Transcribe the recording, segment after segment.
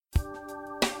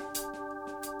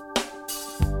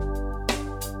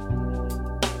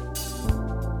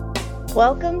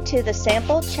Welcome to the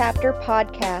Sample Chapter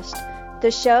Podcast,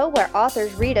 the show where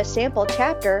authors read a sample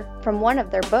chapter from one of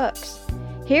their books.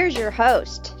 Here's your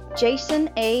host, Jason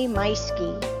A.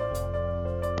 Meiske.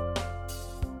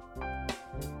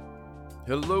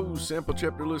 Hello, Sample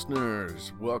Chapter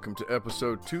listeners. Welcome to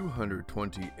episode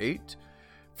 228,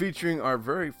 featuring our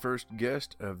very first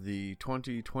guest of the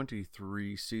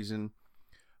 2023 season.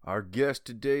 Our guest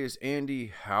today is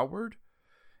Andy Howard.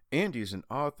 Andy is an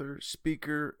author,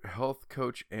 speaker, health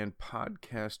coach, and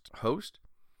podcast host.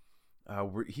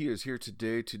 He is here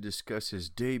today to discuss his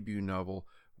debut novel,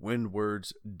 When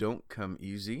Words Don't Come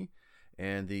Easy.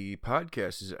 And the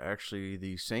podcast is actually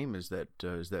the same as that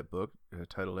book,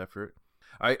 titled after it.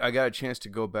 I got a chance to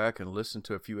go back and listen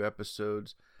to a few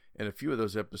episodes, and a few of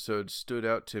those episodes stood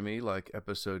out to me, like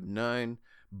episode 9,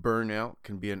 Burnout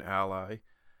Can Be an Ally,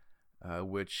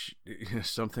 which is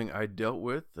something I dealt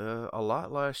with a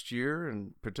lot last year,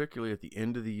 and particularly at the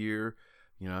end of the year.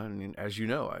 As you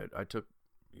know, I took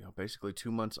basically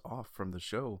 2 months off from the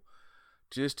show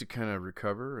just to kind of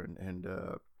recover and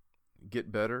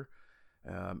get better.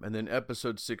 And then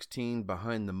episode 16,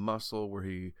 Behind the Muscle, where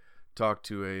he talked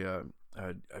to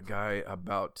a guy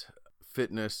about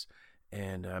fitness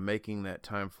and making that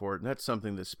time for it. And that's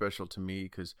something that's special to me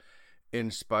because in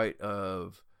spite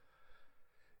of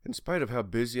how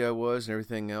busy I was and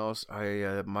everything else,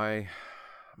 my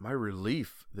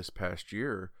relief this past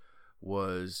year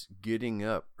was getting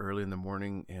up early in the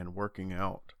morning and working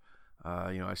out.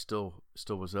 I still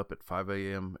was up at 5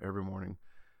 a.m. every morning,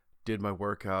 did my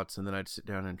workouts, and then I'd sit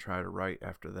down and try to write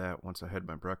after that once I had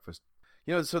my breakfast.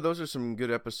 So those are some good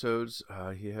episodes.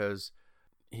 He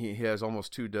has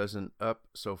almost 24 up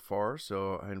so far,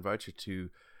 so I invite you to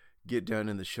get down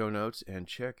in the show notes and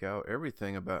check out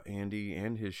everything about Andy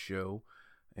and his show.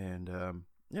 And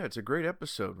it's a great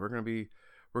episode. We're going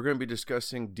to be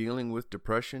discussing dealing with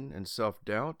depression and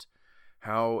self-doubt,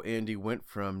 how Andy went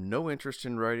from no interest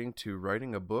in writing to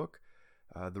writing a book,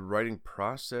 the writing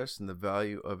process and the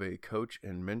value of a coach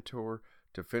and mentor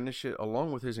to finish it,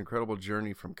 along with his incredible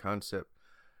journey from concept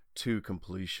to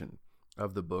completion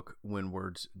of the book, When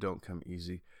Words Don't Come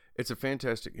Easy. It's a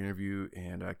fantastic interview,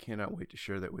 and I cannot wait to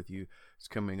share that with you. It's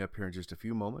coming up here in just a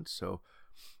few moments, so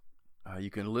you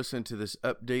can listen to this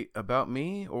update about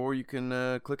me, or you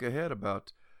can click ahead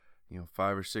about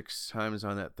 5 or 6 times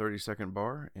on that 30-second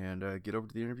bar and get over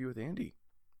to the interview with Andy.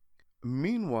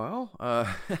 Meanwhile,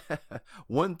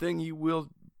 one thing you will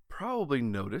probably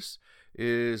notice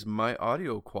is my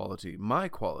audio quality,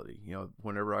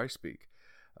 whenever I speak.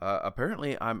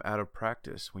 Apparently, I'm out of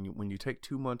practice. When you take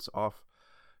 2 months off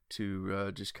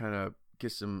to just kind of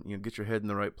get your head in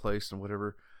the right place and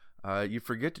whatever, you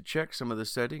forget to check some of the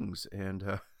settings.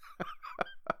 And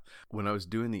when I was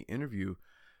doing the interview,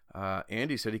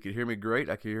 Andy said he could hear me great.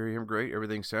 I could hear him great.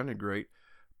 Everything sounded great.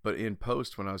 But in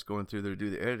post, when I was going through there to do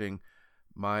the editing,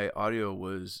 my audio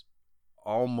was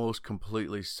almost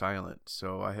completely silent.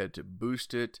 So I had to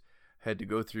boost it, had to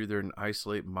go through there and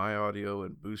isolate my audio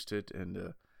and boost it.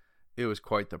 And it was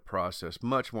quite the process,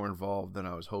 much more involved than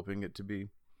I was hoping it to be.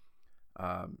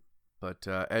 But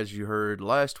as you heard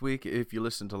last week, if you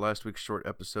listened to last week's short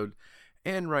episode,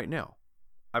 and right now,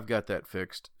 I've got that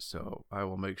fixed. So I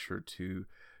will make sure to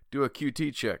do a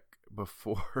QT check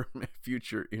before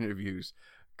future interviews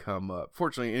come up.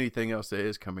 Fortunately, anything else that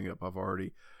is coming up, I've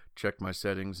already checked my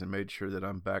settings and made sure that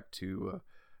I'm back to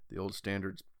the old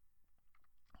standards.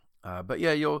 But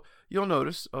yeah, you'll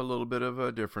notice a little bit of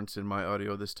a difference in my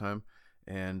audio this time,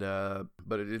 and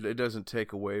but it doesn't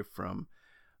take away from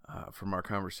our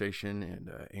conversation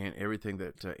and everything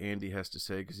that Andy has to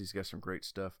say, because he's got some great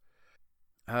stuff.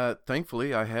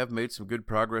 Thankfully, I have made some good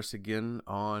progress again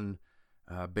on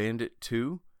Bandit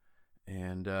 2,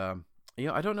 and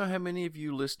I don't know how many of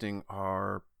you listening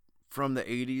are from the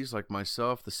 80s like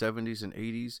myself, the 70s and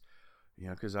 80s,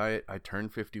 because I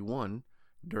turned 51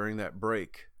 during that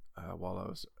break while I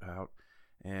was out.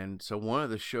 And so one of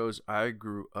the shows I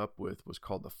grew up with was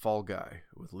called The Fall Guy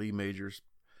with Lee Majors.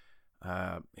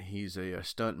 He's a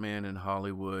stuntman in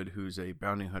Hollywood who's a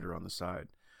bounty hunter on the side.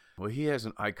 Well, he has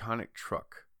an iconic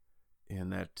truck in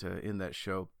that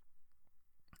show.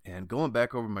 And going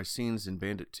back over my scenes in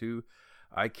Bandit 2,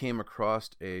 I came across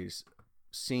a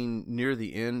scene near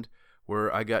the end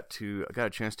where I got a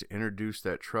chance to introduce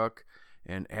that truck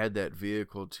and add that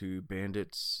vehicle to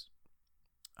Bandit's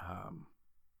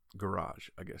garage,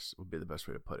 I guess would be the best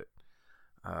way to put it.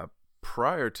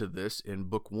 Prior to this, in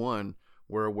book 1,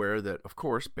 we're aware that, of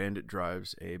course, Bandit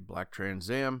drives a black Trans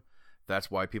Am.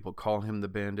 That's why people call him the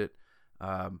Bandit.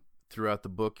 Throughout the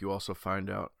book, you also find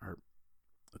out, or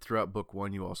throughout book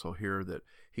 1, you also hear that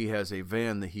he has a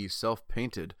van that he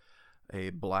self-painted a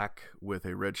black with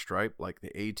a red stripe like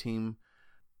the A-Team.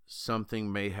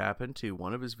 Something may happen to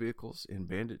one of his vehicles in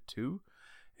Bandit 2.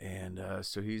 And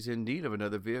so he's in need of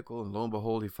another vehicle, and lo and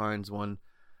behold, he finds one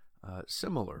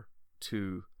similar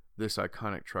to this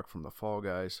iconic truck from the Fall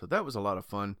Guys. So that was a lot of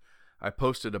fun. I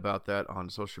posted about that on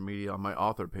social media, on my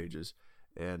author pages,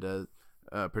 and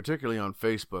particularly on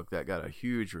Facebook. That got a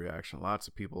huge reaction. Lots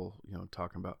of people,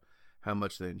 talking about how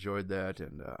much they enjoyed that,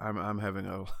 and I'm having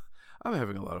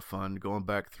a lot of fun going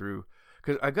back through,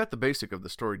 because I got the basic of the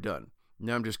story done.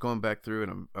 Now I'm just going back through,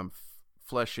 and I'm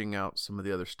fleshing out some of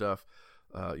the other stuff.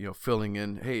 Filling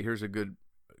in, hey, here's a good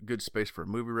space for a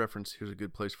movie reference. Here's a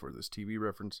good place for this TV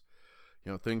reference.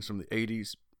 Things from the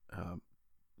 80s,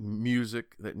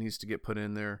 music that needs to get put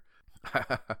in there.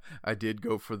 I did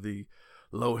go for the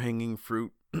low-hanging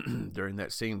fruit during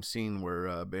that same scene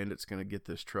where Bandit's going to get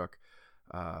this truck.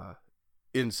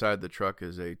 Inside the truck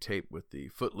is a tape with the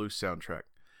Footloose soundtrack.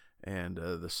 And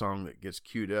the song that gets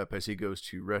queued up as he goes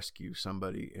to rescue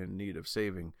somebody in need of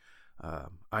saving,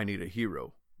 I Need a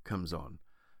Hero, comes on.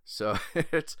 So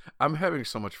I'm having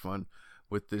so much fun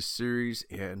with this series,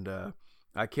 and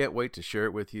I can't wait to share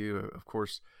it with you. Of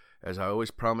course, as I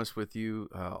always promise with you,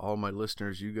 all my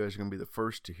listeners, you guys are going to be the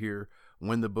first to hear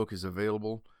when the book is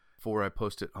available before I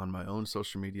post it on my own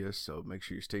social media, so make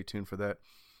sure you stay tuned for that.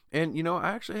 And, I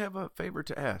actually have a favor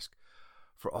to ask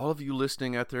for all of you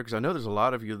listening out there, because I know there's a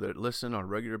lot of you that listen on a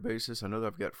regular basis. I know that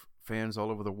I've got fans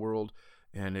all over the world,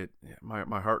 and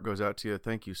my heart goes out to you.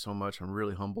 Thank you so much. I'm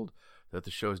really humbled that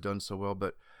the show has done so well,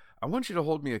 but I want you to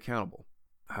hold me accountable.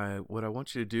 What I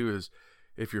want you to do is,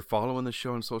 if you're following the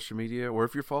show on social media, or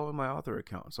if you're following my author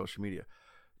account on social media,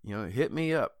 hit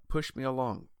me up, push me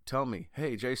along, tell me,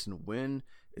 hey, Jason, when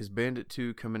is Bandit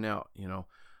 2 coming out?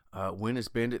 When is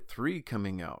Bandit 3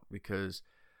 coming out? Because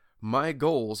my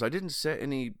goals, I didn't set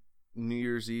any New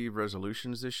Year's Eve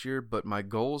resolutions this year, but my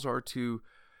goals are to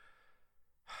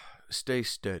stay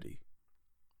steady,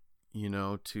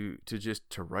 to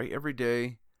write every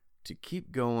day, to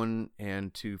keep going,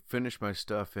 and to finish my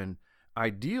stuff. And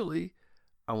ideally,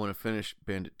 I want to finish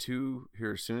Bandit 2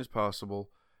 here as soon as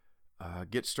possible,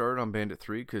 get started on Bandit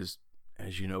 3, because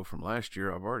as you know from last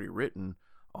year, I've already written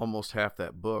almost half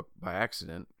that book by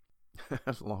accident.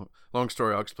 That's a long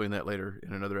story. I'll explain that later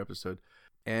in another episode.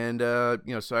 And so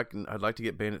I'd like to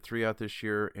get Bandit 3 out this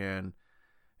year, and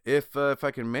if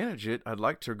I can manage it, I'd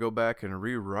like to go back and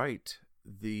rewrite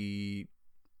the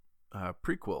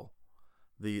prequel,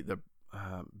 the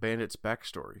Bandit's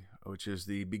backstory, which is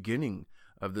the beginning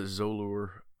of the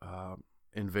Zolur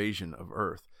invasion of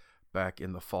Earth back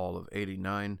in the fall of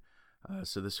 '89.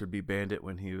 So this would be Bandit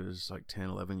when he was like 10,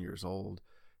 11 years old.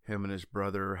 Him and his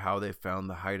brother, how they found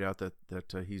the hideout that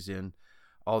he's in,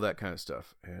 all that kind of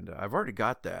stuff. And I've already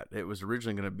got that. It was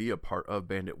originally going to be a part of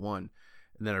Bandit 1,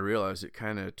 and then I realized it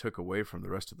kind of took away from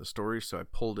the rest of the story, so I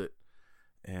pulled it.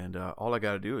 And all I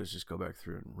got to do is just go back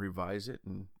through and revise it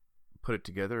and put it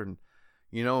together. And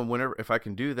and if I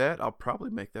can do that, I'll probably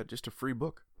make that just a free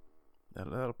book.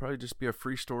 That'll probably just be a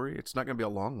free story. It's not going to be a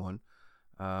long one.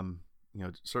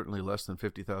 Certainly less than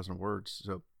 50,000 words.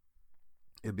 So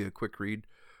it'd be a quick read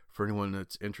for anyone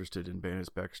that's interested in Bandit's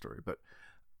backstory. But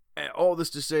all this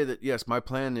to say that, yes, my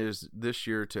plan is this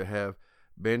year to have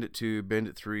Bandit 2,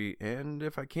 Bandit 3, and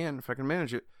if I can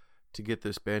manage it, to get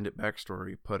this Bandit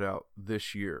backstory put out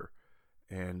this year.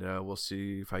 And we'll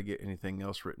see if I get anything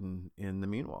else written in the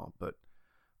meanwhile. But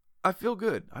I feel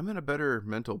good. I'm in a better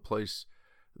mental place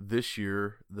this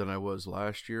year than I was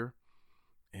last year.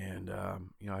 And, I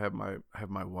have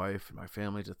my wife and my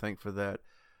family to thank for that.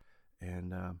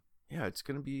 And, it's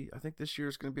going to be, I think this year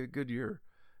is going to be a good year.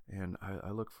 And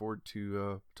I look forward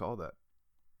to all that.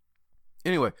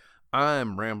 Anyway,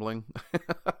 I'm rambling.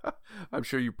 I'm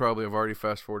sure you probably have already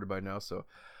fast forwarded by now. So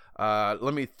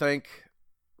let me thank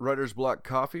Writer's Block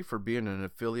Coffee for being an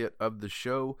affiliate of the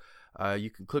show. You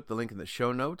can click the link in the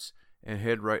show notes and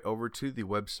head right over to the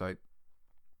website,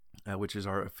 which is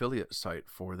our affiliate site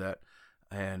for that,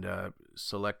 and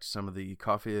select some of the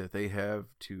coffee that they have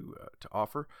to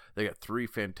offer. They got 3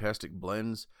 fantastic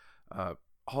blends.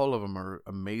 All of them are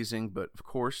amazing, but of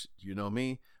course, you know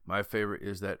me, my favorite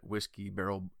is that whiskey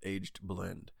barrel aged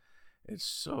blend. It's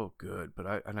so good, but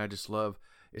I just love,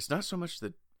 it's not so much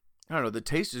that, I don't know, the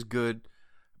taste is good,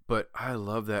 but I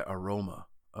love that aroma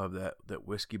of that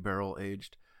whiskey barrel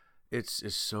aged. It's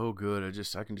so good.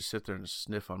 I can just sit there and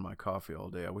sniff on my coffee all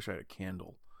day. I wish I had a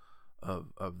candle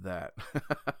of that.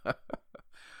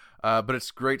 But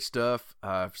it's great stuff.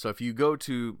 So if you go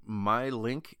to my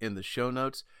link in the show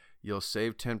notes, you'll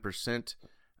save 10%.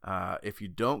 If you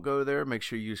don't go there, make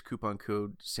sure you use coupon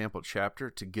code SAMPLECHAPTER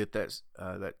to get that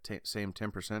same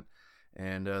 10%.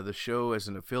 And the show, as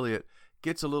an affiliate,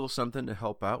 gets a little something to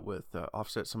help out with,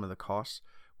 offset some of the costs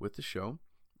with the show.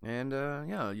 And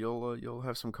yeah, you'll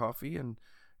have some coffee, and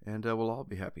we'll all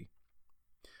be happy.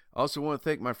 I also want to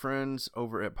thank my friends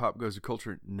over at Pop Goes the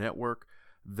Culture Network.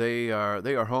 They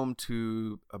are home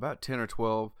to about 10 or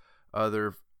 12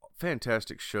 other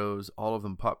fantastic shows, all of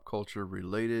them pop culture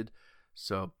related.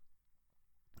 So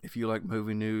if you like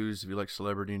movie news, if you like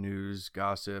celebrity news,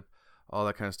 gossip, all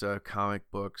that kind of stuff, comic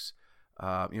books,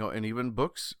 and even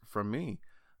books from me,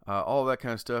 all that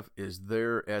kind of stuff is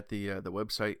there at the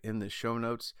website in the show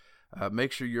notes.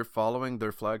 Make sure you're following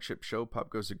their flagship show,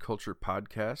 Pop Goes the Culture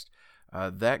Podcast.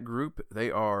 That group, they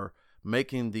are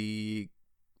making the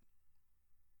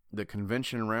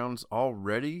convention rounds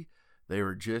already. They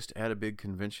were just at a big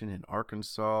convention in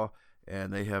Arkansas,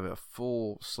 and they have a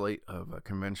full slate of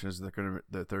conventions that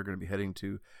they're going to be heading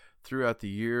to throughout the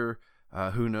year.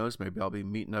 Who knows? Maybe I'll be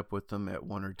meeting up with them at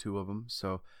one or two of them.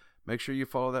 So make sure you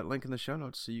follow that link in the show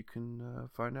notes so you can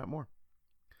find out more.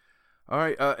 All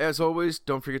right. As always,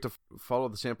 don't forget to follow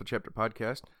the Sample Chapter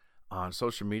Podcast on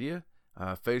social media,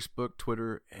 Facebook,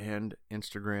 Twitter, and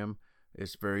Instagram.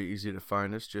 It's very easy to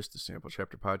find us, just the Sample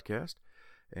Chapter Podcast.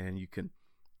 And you can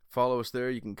follow us there.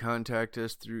 You can contact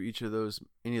us through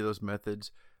any of those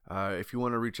methods. If you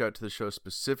want to reach out to the show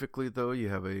specifically, though, you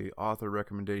have a author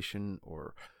recommendation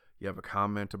or you have a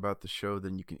comment about the show,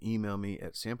 then you can email me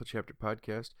at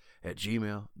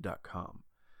samplechapterpodcast@gmail.com.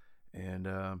 And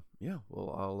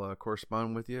I'll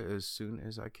correspond with you as soon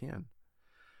as I can.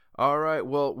 All right,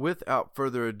 well, without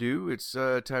further ado, it's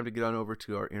time to get on over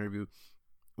to our interview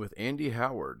with Andy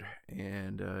Howard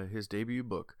and his debut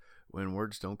book, When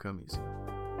Words Don't Come Easy.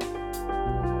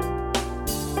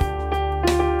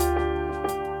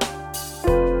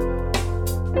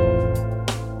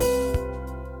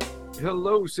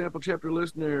 Hello, Sample Chapter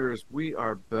listeners. We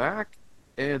are back,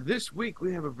 and this week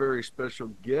we have a very special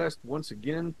guest. Once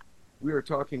again, we are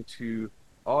talking to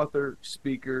author,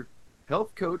 speaker,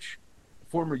 health coach,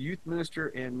 former youth minister,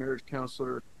 and marriage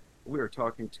counselor. We are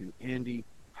talking to Andy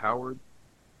Howard.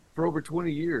 For over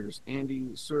 20 years, Andy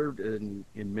served in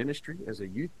ministry as a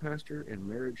youth pastor and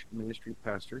marriage ministry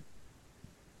pastor.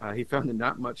 He found that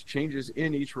not much changes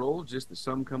in each role, just that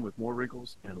some come with more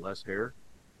wrinkles and less hair.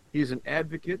 He is an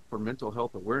advocate for mental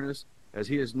health awareness, as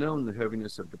he has known the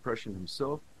heaviness of depression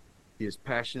himself. He is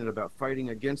passionate about fighting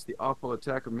against the awful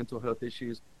attack of mental health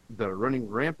issues that are running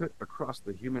rampant across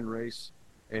the human race.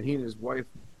 And he and his wife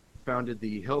founded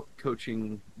the health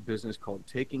coaching business called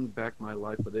Taking Back My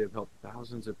Life, where they have helped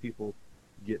thousands of people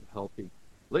get healthy.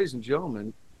 Ladies and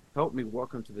gentlemen, help me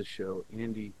welcome to the show,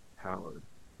 Andy Howard.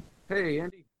 Hey,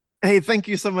 Andy. Hey, thank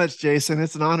you so much, Jason.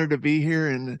 It's an honor to be here.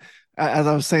 And as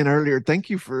I was saying earlier, thank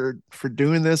you for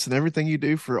doing this and everything you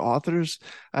do for authors.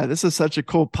 This is such a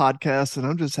cool podcast, and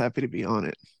I'm just happy to be on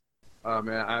it.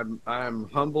 Man, I'm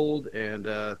humbled and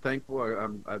thankful.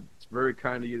 It's very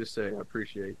kind of you to say. I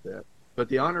appreciate that. But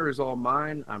the honor is all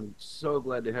mine. I'm so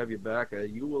glad to have you back.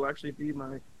 You will actually be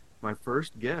my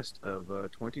first guest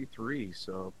of 23.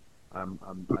 So I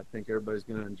think everybody's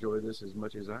going to enjoy this as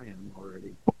much as I am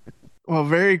already. Well,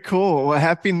 very cool. Well,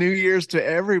 Happy New Year's to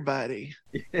everybody.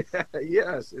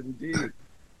 Yes, indeed.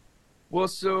 Well,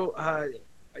 so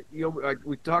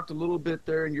we talked a little bit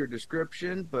there in your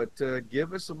description, but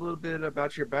give us a little bit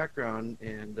about your background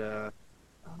and how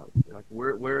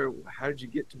did you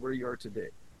get to where you are today?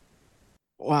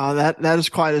 Wow, that is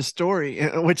quite a story,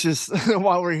 which is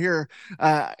why we're here.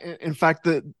 In fact,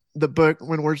 the book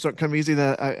When Words Don't Come Easy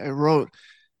that I wrote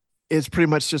is pretty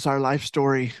much just our life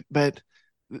story, but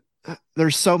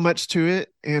there's so much to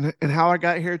it, and how I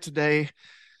got here today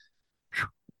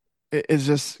is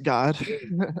just God.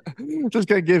 Just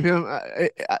gonna give him,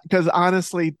 because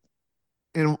honestly,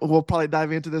 and we'll probably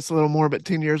dive into this a little more, but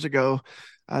 10 years ago,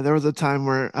 there was a time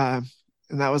where, and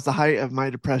that was the height of my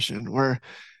depression, where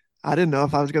I didn't know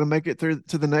if I was going to make it through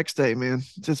to the next day, man,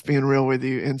 just being real with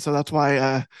you. And so that's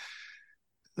why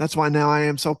now I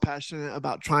am so passionate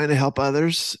about trying to help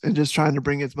others and just trying to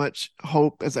bring as much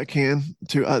hope as I can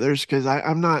to others. Cause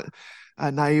I'm not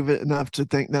naive enough to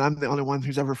think that I'm the only one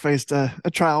who's ever faced a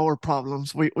trial or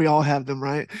problems. We all have them,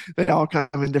 right? They all come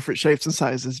in different shapes and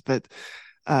sizes, but,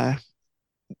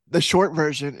 the short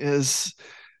version is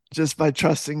just by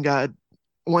trusting God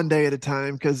one day at a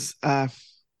time. Cause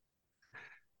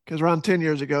around 10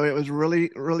 years ago, it was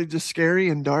really, really just scary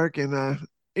and dark. And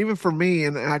even for me,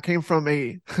 and I came from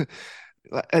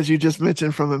as you just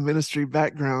mentioned, from a ministry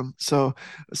background. So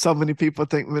many people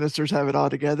think ministers have it all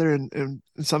together. And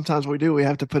sometimes we do. We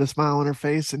have to put a smile on our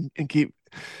face and keep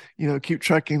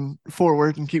trucking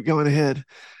forward and keep going ahead.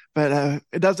 But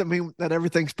it doesn't mean that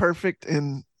everything's perfect.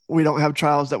 And we don't have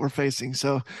trials that we're facing.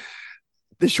 So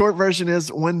the short version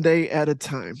is one day at a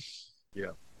time.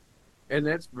 Yeah. And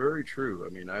that's very true. I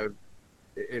mean,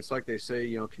 it's like they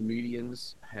say,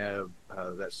 comedians have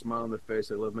that smile on their face.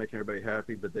 They love making everybody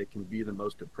happy, but they can be the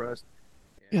most depressed.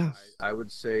 And Yeah. I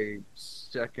would say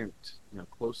second,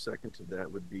 close second to that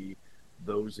would be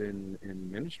those in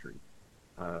ministry.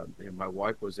 My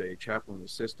wife was a chaplain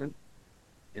assistant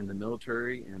in the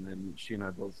military, and then she and I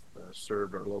both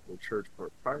served our local church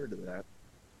prior to that.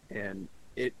 And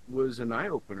it was an eye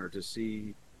opener to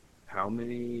see how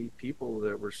many people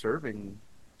that were serving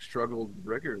struggled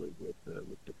regularly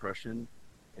with depression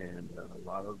and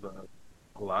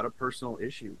a lot of personal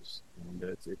issues, and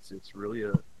it's really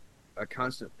a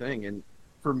constant thing. And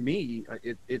for me,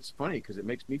 it's funny because it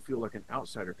makes me feel like an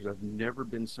outsider because I've never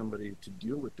been somebody to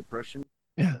deal with depression.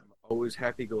 Yeah. I'm always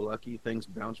happy-go-lucky. Things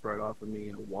bounce right off of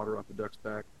me, water off a duck's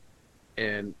back.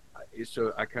 And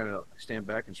so I kind of stand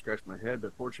back and scratch my head.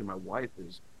 But fortunately, my wife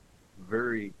is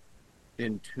very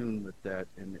in tune with that,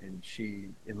 and she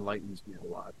enlightens me a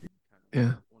lot.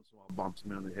 Yeah. Once in a while, bumps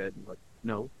me on the head and like,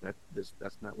 no, that's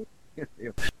not what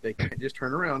they can't just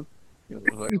turn around. Like,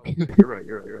 oh, you're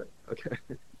right. Okay.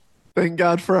 Thank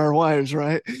God for our wives,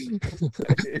 right?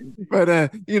 But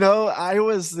I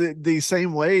was the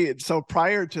same way. So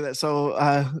prior to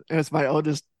that, as my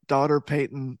oldest daughter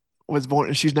Peyton was born,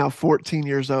 and she's now 14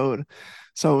 years old.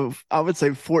 So I would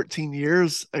say 14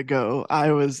 years ago,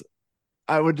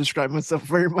 I would describe myself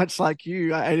very much like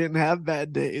you. I didn't have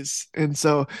bad days. And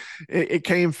so it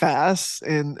came fast.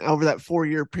 And over that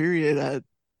 4-year period,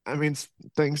 I mean,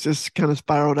 things just kind of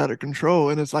spiraled out of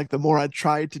control. And it's like the more I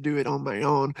tried to do it on my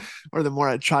own, or the more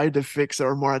I tried to fix it,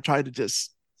 or more I tried to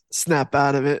just snap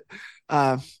out of it,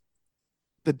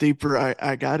 the deeper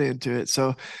I got into it.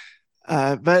 So,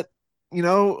 but,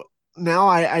 now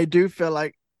I do feel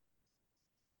like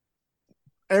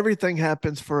everything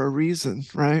happens for a reason,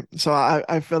 right? So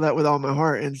I feel that with all my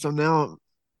heart. And so now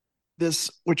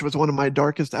this, which was one of my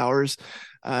darkest hours,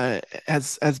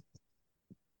 has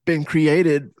been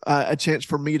created a chance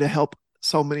for me to help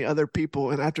so many other people.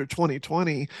 And after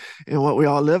 2020 and what we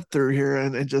all lived through here,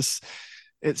 and just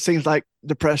it seems like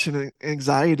depression and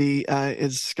anxiety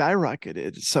is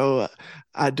skyrocketed. So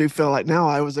I do feel like now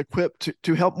I was equipped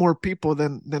to help more people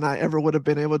than I ever would have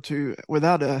been able to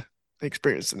without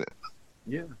experiencing it.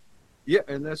 Yeah,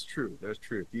 and that's true. That's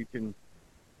true. If you can,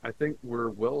 I think we're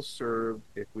well served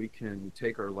if we can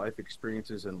take our life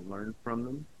experiences and learn from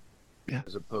them, Yeah.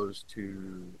 as opposed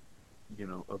to,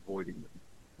 avoiding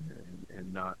them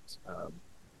and not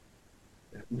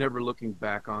never looking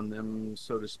back on them,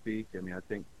 so to speak. I mean, I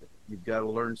think you've got to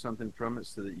learn something from it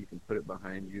so that you can put it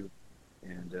behind you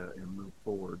and move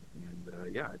forward.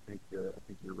 And I think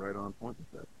you're right on point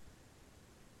with that.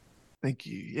 Thank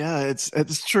you. Yeah,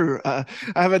 it's true. I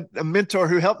have a mentor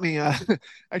who helped me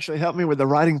actually helped me with the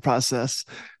writing process,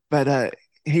 but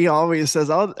he always says,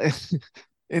 "Oh,"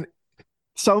 and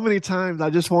so many times I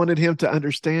just wanted him to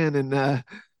understand, and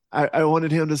I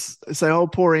wanted him to say, "Oh,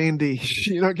 poor Andy,"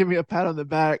 give me a pat on the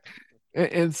back.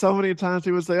 And so many times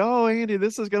he would say, "Oh, Andy,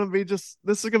 this is going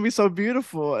to be so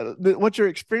beautiful. What you're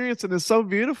experiencing is so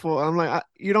beautiful." I'm like,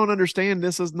 "You don't understand.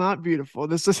 This is not beautiful.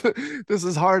 This is this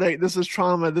is heartache. This is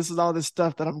trauma. This is all this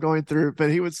stuff that I'm going through."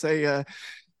 But he would say,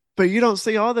 "But you don't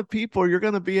see all the people you're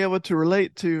going to be able to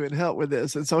relate to and help with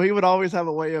this." And so he would always have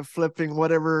a way of flipping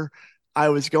whatever I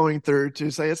was going through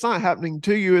to say, it's not happening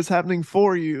to you, it's happening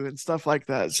for you, and stuff like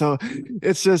that. So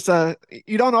it's just,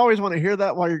 you don't always want to hear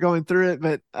that while you're going through it,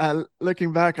 but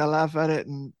looking back, I laugh at it.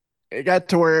 And it got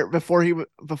to where before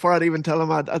I'd even tell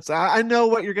him, I'd say, I know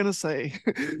what you're going to say,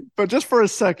 but just for a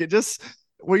second,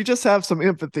 will you just have some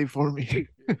empathy for me?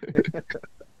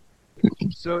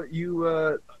 So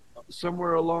you,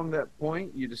 somewhere along that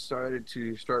point, you decided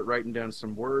to start writing down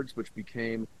some words, which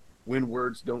became When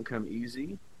Words Don't Come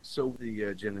Easy. So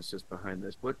the genesis behind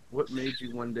this, what made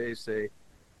you one day say,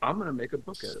 I'm going to make a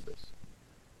book out of this?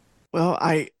 Well,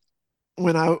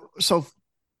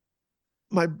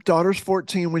 my daughter's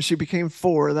 14 when she became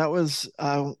 4. That was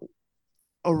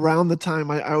around the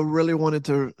time I really wanted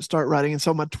to start writing. And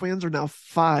so my twins are now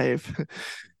 5.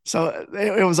 So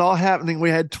it was all happening.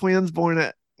 We had twins born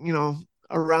at,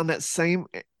 around that same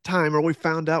time, or we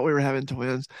found out we were having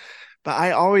twins. But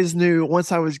I always knew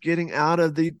once I was getting out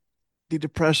of the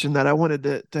depression that I wanted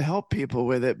to help people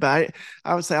with it. But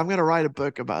I would say, I'm going to write a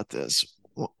book about this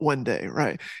one day.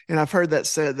 Right. And I've heard that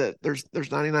said that there's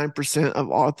 99% of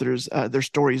authors, their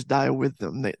stories die with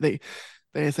them. They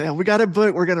say, oh, we got a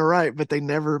book we're going to write, but they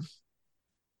never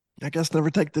I guess never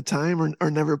take the time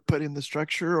or never put in the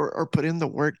structure or put in the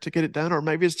work to get it done. Or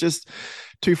maybe it's just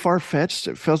too far fetched.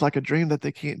 It feels like a dream that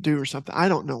they can't do or something. I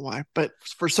don't know why, but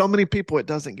for so many people, it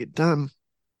doesn't get done.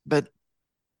 But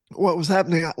what was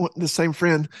happening, the same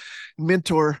friend,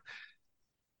 mentor,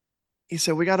 he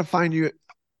said, we got to find you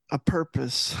a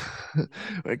purpose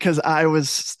because I was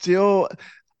still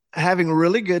having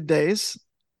really good days.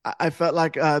 I felt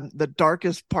like the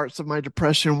darkest parts of my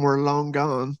depression were long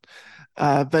gone.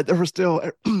 But there were still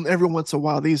every once in a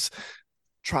while these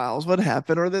trials would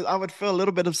happen, or that I would feel a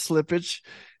little bit of slippage,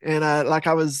 and like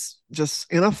I was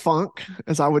just in a funk,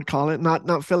 as I would call it,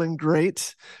 not feeling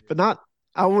great, but not.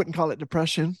 I wouldn't call it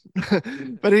depression.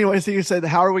 But anyway, so you said,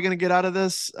 how are we going to get out of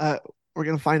this? We're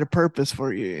going to find a purpose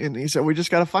for you. And he said, we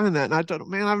just got to find that. And I told him,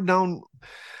 man, I've known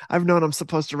I'm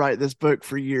supposed to write this book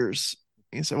for years.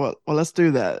 He said, well, let's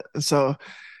do that. And so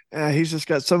he's just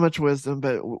got so much wisdom,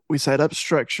 but we set up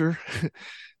structure.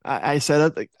 I set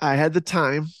up, I had the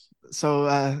time. So,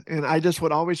 and I just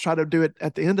would always try to do it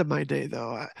at the end of my day,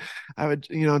 though. I would,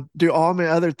 do all my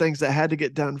other things that had to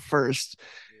get done first.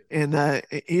 And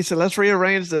he said, let's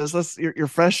rearrange this. Your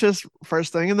freshest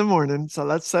first thing in the morning. So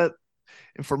let's set,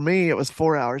 and for me, it was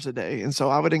 4 hours a day. And so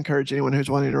I would encourage anyone who's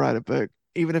wanting to write a book,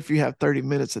 even if you have 30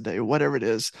 minutes a day, whatever it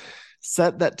is,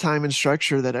 set that time and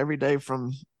structure that every day for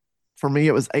me,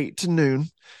 it was 8 to noon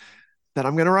that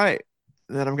I'm going to write,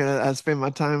 that I'm going to spend my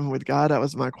time with God. That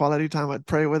was my quality time. I'd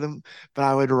pray with him, but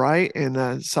I would write.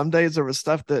 And some days there was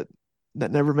stuff that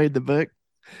never made the book.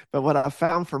 But what I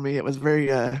found for me, it was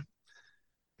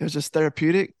it was just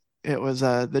therapeutic. It was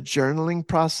the journaling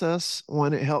process.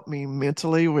 One, it helped me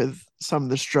mentally with some of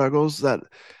the struggles that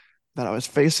I was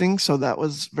facing. So that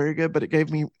was very good, but it gave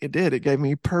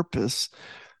me purpose.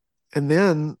 And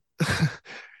then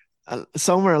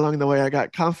somewhere along the way, I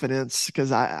got confidence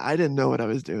because I didn't know what I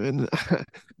was doing.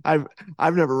 I've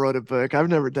never wrote a book. I've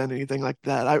never done anything like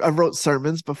that. I've wrote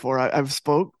sermons before. I've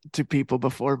spoke to people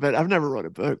before, but I've never wrote a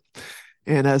book.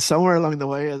 And somewhere along the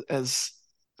way, as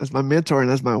my mentor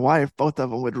and as my wife, both of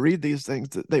them would read these things,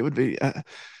 that they would be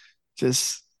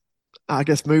just, I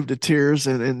guess, moved to tears,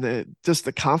 and just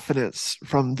the confidence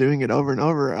from doing it over and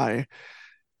over.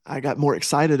 I got more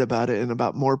excited about it and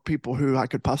about more people who I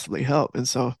could possibly help. And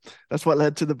so that's what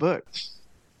led to the book.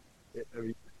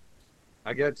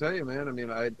 I got to tell you, man, I mean,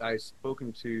 I've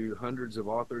spoken to hundreds of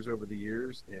authors over the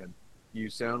years, and you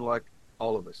sound like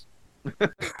all of us,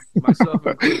 myself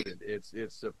included.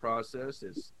 It's a process.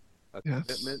 It's a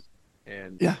commitment.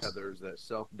 And there's that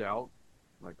self-doubt.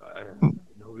 Like,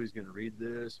 nobody's going to read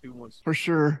this. Who wants for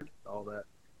sure all that?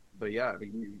 But yeah, I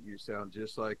mean, you sound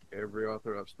just like every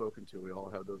author I've spoken to. We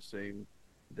all have those same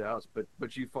doubts,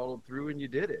 but you followed through and you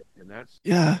did it, and that's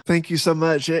Thank you so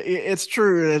much. It's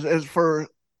true. As for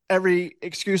every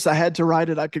excuse I had to write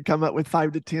it, I could come up with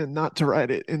 5 to 10 not to write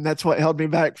it, and that's what held me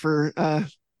back for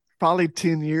probably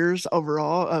 10 years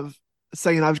overall of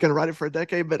saying I was going to write it for a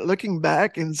decade. But looking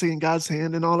back and seeing God's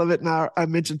hand in all of it, now I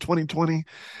mentioned 2020.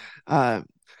 I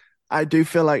do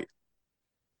feel like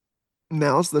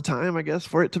now's the time, I guess,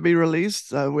 for it to be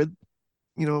released with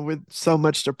so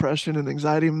much depression and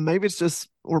anxiety. Maybe it's just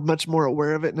we're much more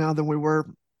aware of it now than we were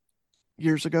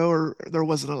years ago, or there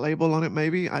wasn't a label on it.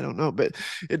 Maybe, I don't know, but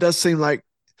it does seem like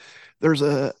there's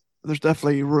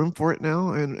definitely room for it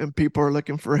now, and people are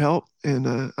looking for help.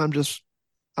 And I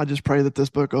just pray that this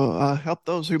book will help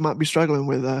those who might be struggling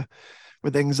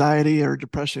with anxiety or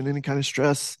depression, any kind of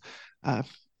stress,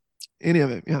 any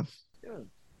of it. Yeah.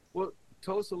 Well,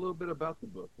 tell us a little bit about the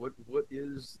book. What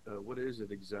is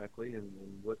it exactly, and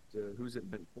what who's it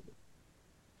meant for?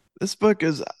 This book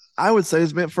I would say,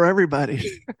 is meant for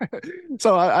everybody.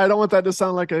 So I don't want that to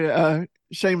sound like a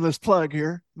shameless plug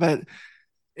here, but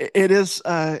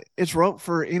it's wrote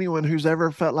for anyone who's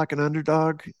ever felt like an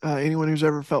underdog, anyone who's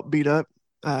ever felt beat up.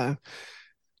 I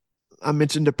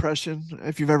mentioned depression.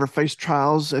 If you've ever faced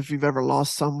trials, if you've ever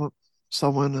lost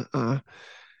someone,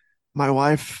 my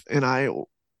wife and I.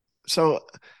 So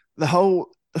the whole,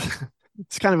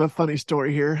 it's kind of a funny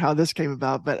story here, how this came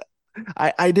about, but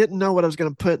I didn't know what I was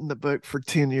going to put in the book for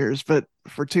 10 years, but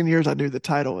for 10 years, I knew the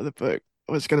title of the book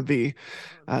was going to be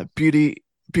Beauty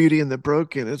and the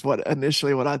Broken, is what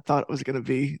I thought was going to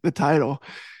be the title.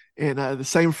 And the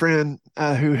same friend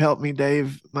who helped me,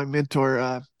 Dave, my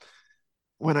mentor,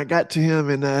 when I got to him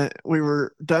and we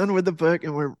were done with the book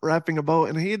and we're wrapping a bow,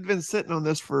 and he had been sitting on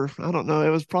this for, I don't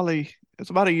know, it's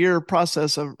about a year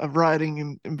process of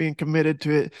writing and being committed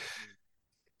to it.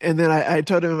 And then I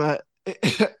told him,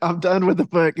 I'm done with the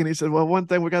book. And he said, well, one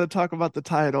thing, we got to talk about the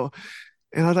title.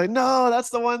 And I was like, no, that's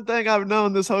the one thing I've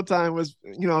known this whole time was,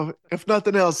 if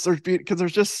nothing else, there's beauty, because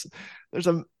there's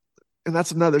and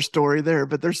that's another story there.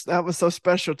 But that was so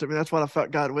special to me. That's what I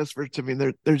felt God whispered to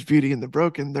me. There's beauty in the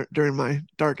broken during my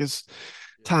darkest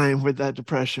time with that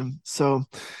depression. So,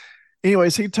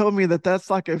 anyways, he told me that that's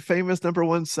like a famous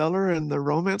 #1 seller in the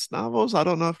romance novels. I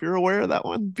don't know if you're aware of that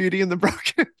one, Beauty and the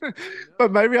Broken.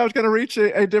 But maybe I was going to reach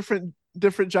a different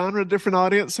genre, different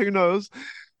audience. Who knows?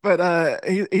 But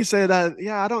he said,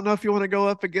 yeah, I don't know if you want to go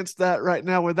up against that right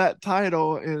now with that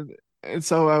title. And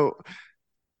so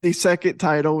the second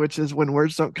title, which is When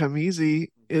Words Don't Come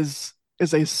Easy, is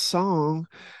a song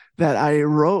that I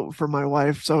wrote for my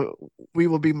wife. So we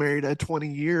will be married at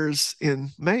 20 years in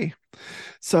May.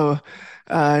 So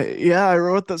yeah, I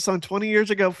wrote that song 20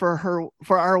 years ago for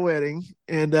our wedding.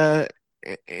 And I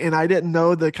didn't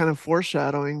know the kind of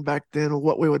foreshadowing back then of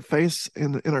what we would face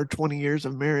in our 20 years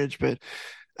of marriage. But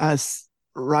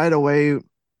right away,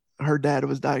 her dad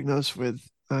was diagnosed with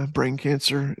brain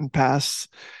cancer and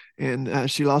passed. And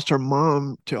she lost her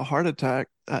mom to a heart attack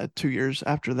 2 years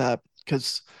after that,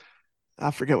 because I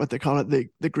forget what they call it,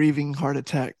 the grieving heart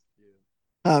attack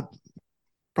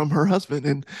from her husband.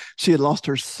 And she had lost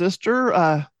her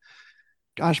sister.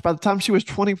 Gosh, by the time she was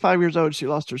 25 years old, she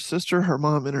lost her sister, her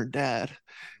mom, and her dad.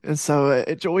 And so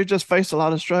we just faced a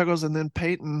lot of struggles. And then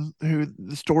Peyton, who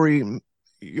the story,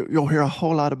 you'll hear a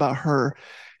whole lot about her,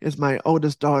 is my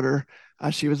oldest daughter.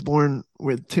 She was born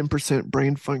with 10%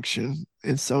 brain function.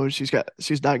 And so she's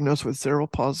diagnosed with cerebral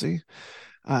palsy.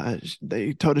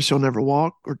 They told us she'll never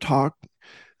walk or talk.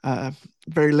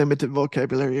 Very limited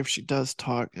vocabulary if she does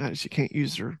talk. She can't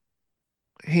use her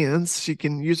hands. She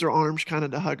can use her arms kind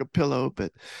of to hug a pillow,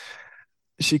 but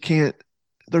she can't.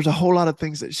 There's a whole lot of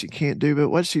things that she can't do. But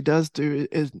what she does do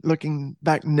is, looking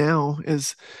back now,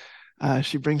 is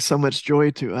she brings so much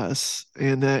joy to us,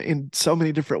 and in so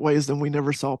many different ways than we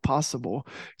never saw possible.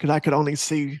 Because I could only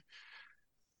see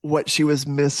what she was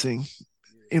missing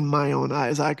in my own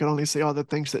eyes. I could only see all the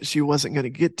things that she wasn't going to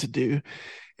get to do.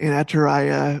 And after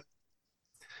I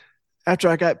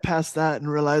got past that and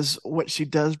realized what she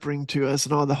does bring to us,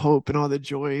 and all the hope and all the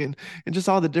joy, and just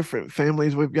all the different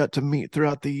families we've got to meet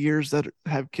throughout the years that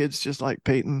have kids just like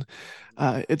Peyton,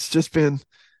 it's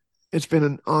been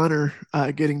an honor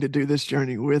getting to do this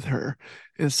journey with her.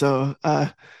 And so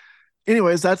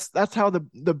anyways, that's how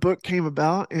the book came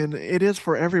about. And it is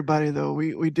for everybody, though.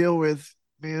 We deal with,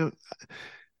 man,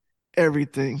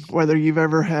 everything, whether you've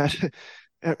ever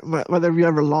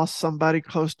lost somebody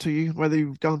close to you, whether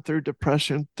you've gone through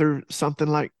depression, through something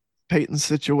like Peyton's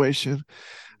situation,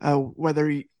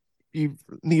 whether you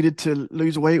needed to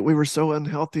lose weight. We were so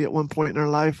unhealthy at one point in our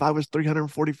life. I was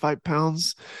 345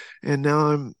 pounds, and now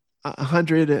I'm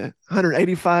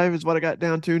 185 is what I got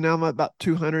down to. Now I'm about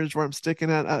 200 is where I'm sticking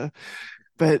at.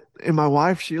 And my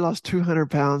wife, she lost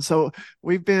 200 pounds. So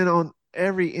we've been on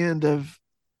every end of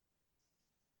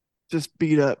just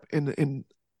beat up in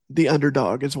the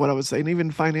underdog is what I would say. And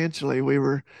even financially, we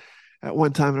were at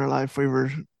one time in our life, we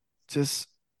were just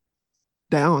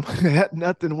down, had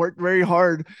nothing, worked very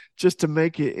hard just to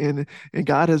make it. And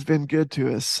God has been good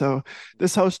to us. So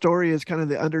this whole story is kind of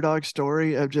the underdog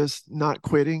story of just not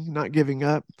quitting, not giving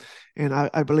up. And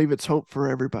I believe it's hope for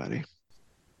everybody.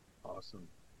 Awesome.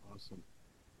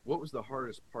 What was the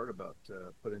hardest part about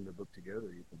putting the book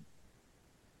together, you think?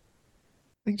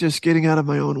 I think just getting out of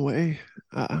my own way.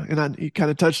 You kind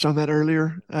of touched on that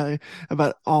earlier,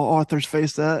 about all authors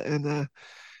face that. And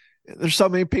there's so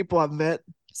many people I've met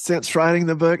since writing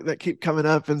the book that keep coming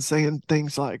up and saying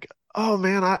things like, oh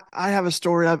man, I have a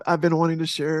story I've been wanting to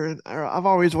share, and I've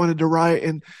always wanted to write.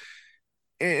 And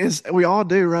we all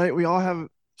do, right? We all have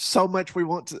so much we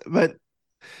want to, but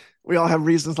we all have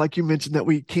reasons, like you mentioned, that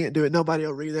we can't do it. Nobody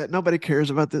will read that. Nobody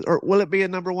cares about this. Or will it be a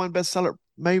 #1 bestseller?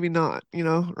 Maybe not,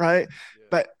 right? Yeah.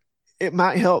 But it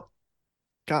might help.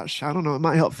 Gosh, I don't know. It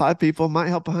might help 5 people, might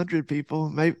help 100 people.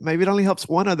 Maybe it only helps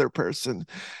one other person.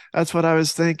 That's what I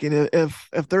was thinking. If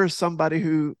there is somebody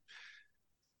who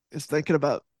is thinking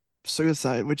about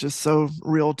suicide, which is so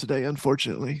real today,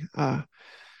 unfortunately,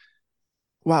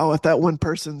 wow, if that one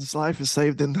person's life is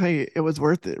saved, then hey, it was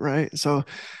worth it, right? So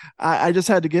I just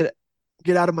had to get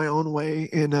out of my own way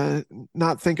and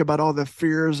not think about all the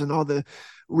fears and all the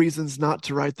reasons not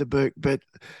to write the book, but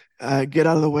get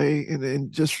out of the way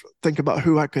and just think about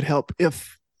who I could help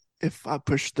if I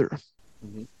push through.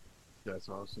 Mm-hmm. That's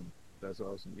awesome.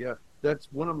 Yeah, that's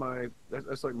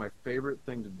that's like my favorite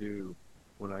thing to do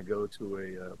when I go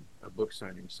to a book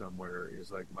signing somewhere.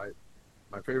 Is like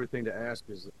my favorite thing to ask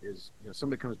is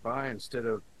somebody comes by, instead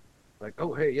of like,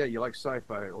 oh hey, yeah, you like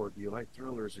sci-fi, or do you like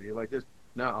thrillers, or do you like this?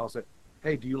 No, I'll say,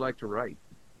 hey, do you like to write?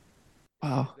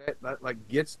 Wow. That like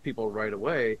gets people right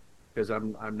away, because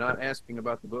I'm not asking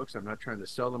about the books. I'm not trying to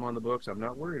sell them on the books. I'm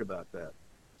not worried about that.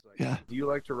 It's like, Yeah. Do you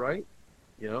like to write?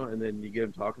 And then you get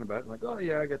them talking about it, like, oh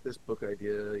yeah, I got this book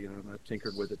idea, and I've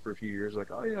tinkered with it for a few years. Like,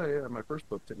 oh yeah, my first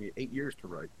book took me 8 years to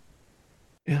write.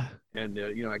 Yeah. And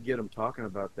I get them talking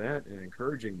about that and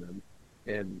encouraging them,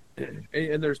 and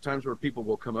and there's times where people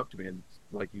will come up to me and,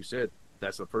 like you said,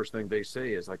 that's the first thing they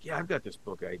say is like, yeah, I've got this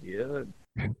book idea, and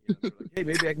like, hey,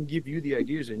 maybe I can give you the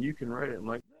ideas and you can write it. I'm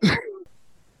like,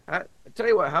 I tell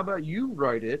you what, how about you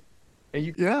write it, and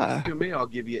you Yeah. to me, I'll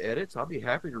give you edits. I'll be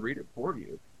happy to read it for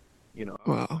you.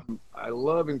 Wow. I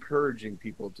love encouraging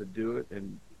people to do it,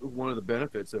 and one of the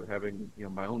benefits of having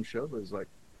my own show is, like,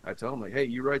 I tell them, like, hey,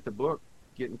 you write the book,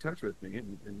 get in touch with me,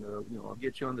 and I'll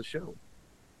get you on the show.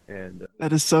 And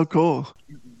That is so cool.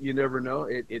 you never know.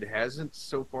 It hasn't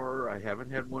so far. I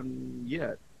haven't had one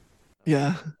yet,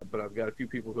 Yeah. but I've got a few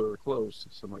people who are close.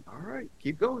 So I'm like, all right,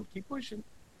 keep going, keep pushing.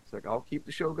 It's like, I'll keep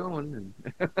the show going.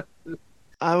 And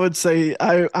I would say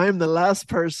I'm the last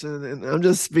person, and I'm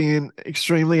just being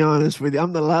extremely honest with you.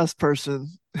 I'm the last person.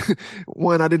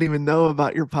 One, I didn't even know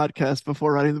about your podcast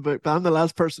before writing the book, but I'm the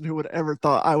last person who would ever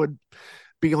thought I would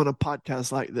be on a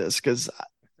podcast like this, because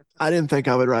I didn't think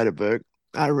I would write a book.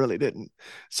 I really didn't.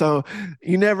 So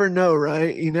you never know,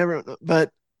 right? You never know.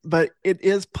 But it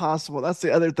is possible. That's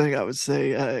the other thing I would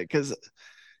say, because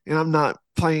and I'm not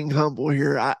playing humble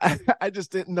here. I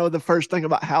just didn't know the first thing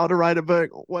about how to write a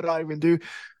book. What do I even do?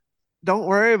 Don't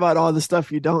worry about all the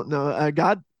stuff you don't know.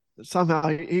 God somehow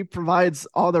he provides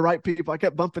all the right people. I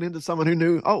kept bumping into someone who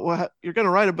knew, oh, well, you're going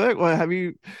to write a book. Well, have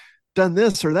you done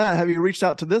this or that? Have you reached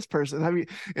out to this person? Have you?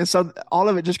 And so all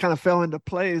of it just kind of fell into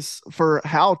place for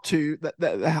how to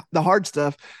the hard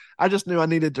stuff. I just knew I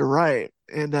needed to write,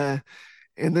 and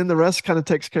then the rest kind of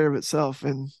takes care of itself.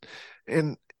 And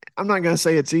I'm not going to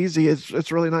say it's easy.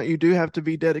 It's really not. You do have to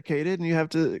be dedicated, and you have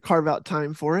to carve out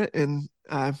time for it. And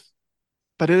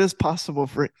but it is possible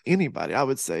for anybody. I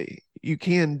would say you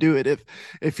can do it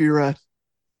if you're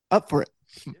up for it.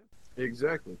 yeah,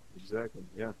 exactly,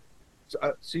 yeah.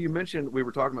 So you mentioned we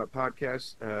were talking about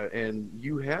podcasts, and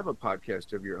you have a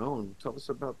podcast of your own. Tell us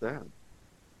about that.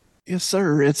 Yes,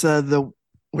 sir. It's the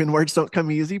When Words Don't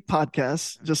Come Easy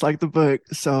podcast, just like the book.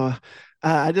 So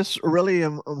I just really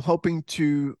I'm hoping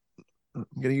to. I'm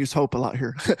going to use hope a lot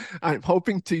here. I'm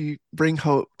hoping to bring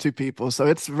hope to people. So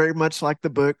it's very much like the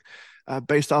book,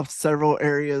 based off several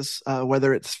areas,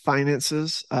 whether it's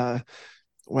finances,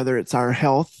 whether it's our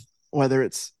health, whether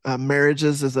it's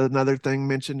marriages is another thing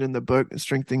mentioned in the book,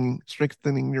 strengthening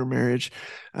your marriage,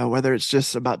 whether it's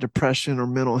just about depression or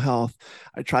mental health.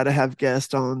 I try to have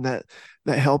guests on that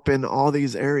help in all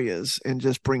these areas and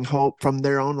just bring hope from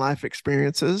their own life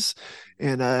experiences,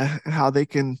 and how they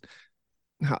can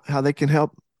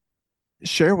help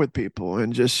share with people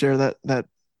and just share that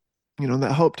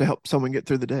hope to help someone get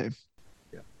through the day.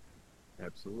 Yeah,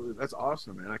 absolutely. That's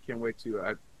awesome, man. I can't wait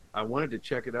to. I wanted to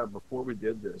check it out before we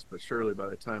did this, but surely by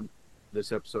the time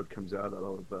this episode comes out,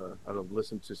 I'll have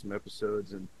listened to some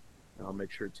episodes, and I'll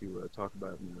make sure to talk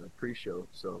about it in the pre-show.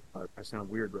 So I sound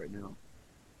weird right now.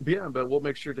 But we'll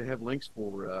make sure to have links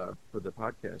for the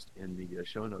podcast in the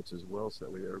show notes as well, so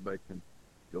that way everybody can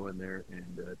go in there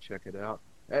and check it out.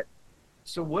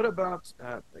 So what about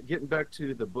getting back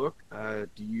to the book?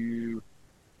 Do you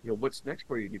what's next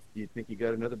for you? Do you think you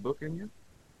got another book in you?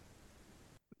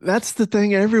 That's the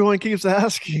thing everyone keeps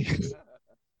asking.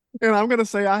 And I'm going to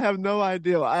say I have no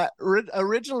idea.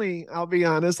 Originally, I'll be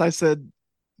honest, I said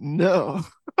no.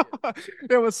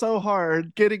 It was so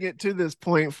hard getting it to this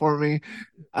point for me.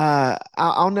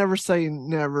 I'll never say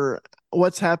never.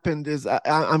 What's happened is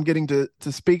I'm getting to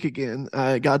speak again.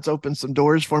 God's opened some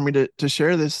doors for me to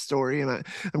share this story, and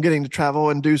I'm getting to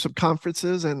travel and do some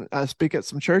conferences and speak at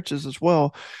some churches as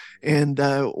well. And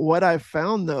what I've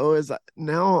found, though, is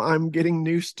now I'm getting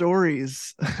new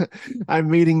stories. I'm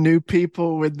meeting new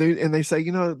people and they say,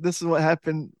 this is what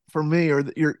happened for me, or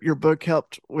your book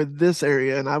helped with this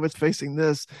area, and I was facing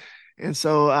this. And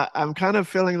so I'm kind of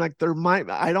feeling like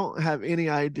I don't have any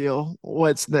idea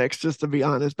what's next, just to be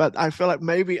honest, but I feel like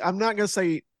maybe I'm not going to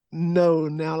say no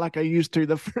now like I used to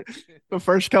the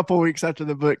first couple of weeks after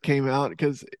the book came out,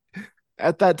 because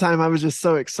at that time I was just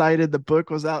so excited. The book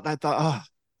was out and I thought, oh,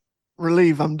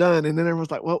 relief, I'm done. And then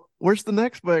everyone's like, well, where's the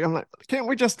next book? I'm like, can't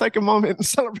we just take a moment and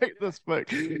celebrate this book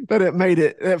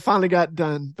that it finally got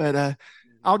done? But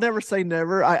I'll never say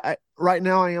never. I right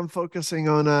now I am focusing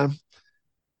on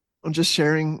just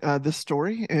sharing this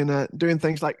story and doing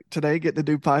things like today, getting to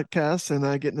do podcasts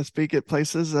and getting to speak at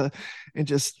places and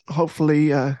just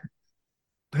hopefully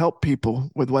help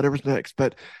people with whatever's next.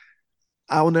 But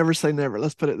I will never say never.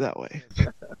 Let's put it that way.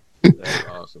 That's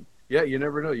awesome. Yeah, you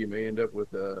never know. You may end up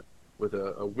with a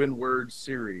Win Words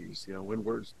series. Win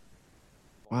Words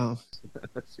Wow.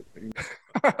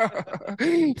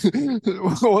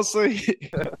 We'll see.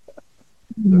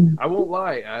 I won't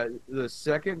lie. The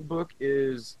second book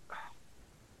is,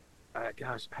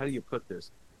 gosh, how do you put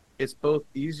this? It's both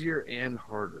easier and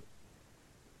harder,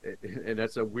 and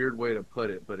that's a weird way to put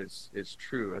it, but it's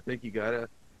true. I think you gotta,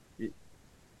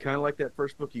 kind of like that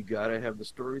first book, you gotta have the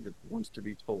story that wants to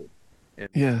be told. And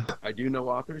Yeah. I do know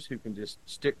authors who can just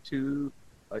stick to,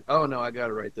 like, oh no, I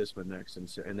gotta write this one next,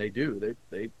 and they do.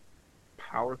 They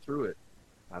power through it.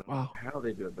 I don't know how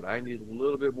they do it, but I need a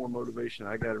little bit more motivation.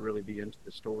 I got to really be into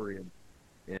the story,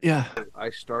 and Yeah. I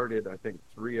started, I think,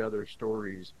 3 other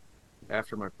stories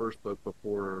after my first book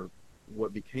before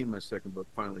what became my second book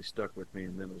finally stuck with me,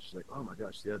 and then it was just like, oh my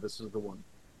gosh, yeah, this is the one.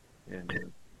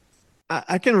 And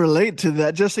I can relate to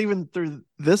that. Just even through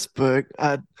this book,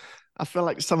 I feel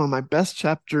like some of my best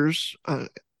chapters, and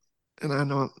I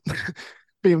know I'm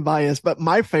being biased, but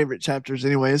my favorite chapters,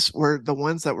 anyways, were the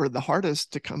ones that were the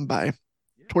hardest to come by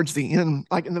towards the end.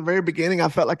 Like in the very beginning, I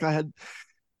felt like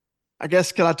I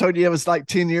guess, because I told you it was like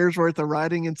 10 years worth of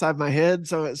writing inside my head.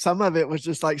 So some of it was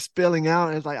just like spilling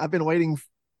out. It's like, I've been waiting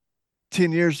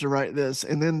 10 years to write this.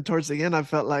 And then towards the end, I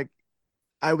felt like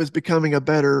I was becoming a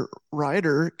better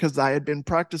writer because I had been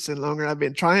practicing longer. I've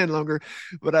been trying longer,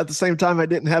 but at the same time, I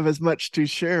didn't have as much to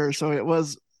share. So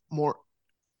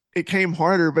it came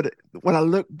harder. But when I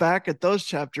look back at those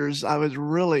chapters, I was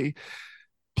really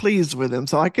pleased with them.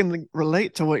 So I can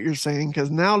relate to what you're saying, because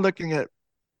now looking at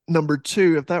number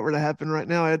 2, if that were to happen right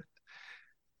now,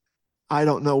 I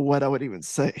don't know what I would even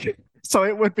say. So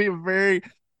it would be very,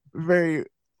 very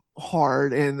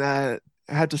hard, and I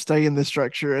had to stay in the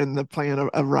structure and the plan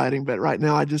of writing. But right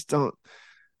now, I don't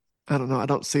know. I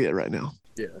don't see it right now.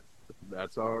 yeah,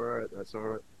 that's all right. That's all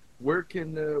right. Where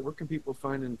can people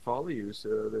find and follow you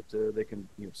so that they can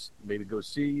maybe go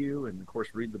see you and of course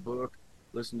read the book,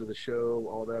 listen to the show,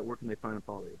 all that? Where can they find and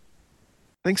follow you?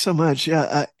 Thanks so much.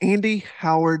 Yeah,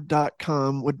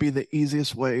 andyhoward.com would be the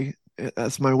easiest way.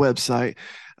 That's my website.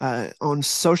 On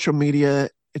social media,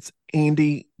 it's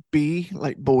Andy B,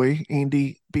 like boy,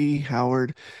 Andy B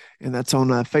Howard, and that's on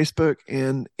Facebook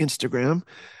and Instagram.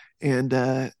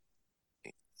 And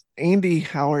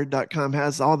andyhoward.com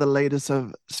has all the latest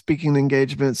of speaking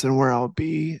engagements and where I'll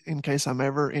be in case I'm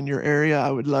ever in your area.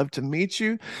 I would love to meet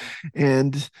you.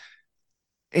 And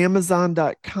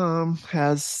amazon.com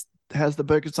has the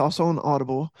book. It's also on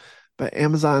Audible, but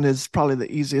Amazon is probably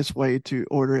the easiest way to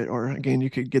order it. Or again,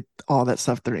 you could get all that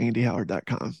stuff through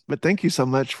andyhoward.com. But thank you so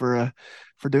much for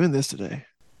doing this today.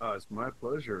 It's my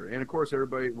pleasure. And of course,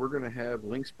 everybody, we're going to have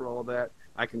links for all that.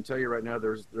 I can tell you right now,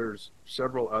 there's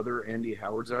several other Andy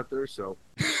Howards out there. So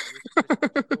scroll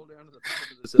down to the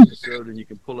top of this episode and you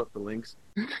can pull up the links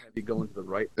and have you go into the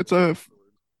right. It's a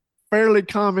fairly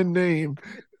common name.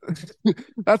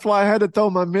 That's why I had to throw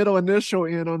my middle initial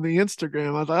in on the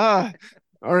Instagram. I was like,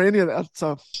 or any of that.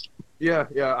 So yeah,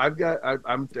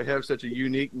 I'm to have such a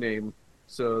unique name,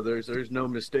 so there's no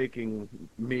mistaking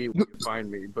me when you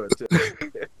find me. But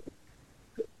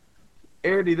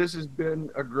Andy, this has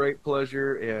been a great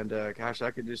pleasure, and gosh,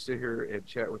 I could just sit here and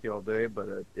chat with you all day, but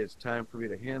it's time for me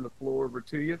to hand the floor over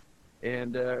to you.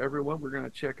 And everyone, we're going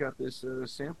to check out this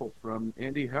sample from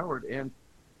Andy Howard and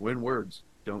When Words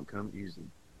Don't Come Easy.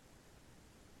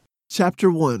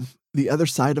 Chapter 1, The Other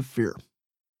Side of Fear.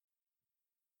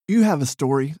 You have a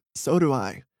story, so do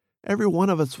I. Every one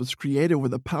of us was created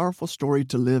with a powerful story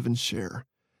to live and share.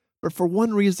 But for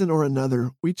one reason or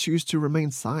another, we choose to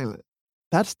remain silent.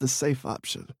 That's the safe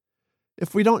option.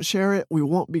 If we don't share it, we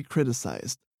won't be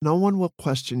criticized. No one will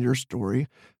question your story.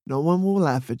 No one will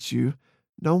laugh at you.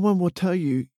 No one will tell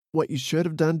you what you should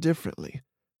have done differently.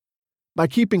 By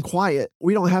keeping quiet,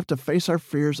 we don't have to face our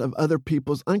fears of other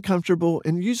people's uncomfortable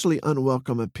and usually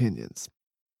unwelcome opinions.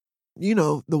 You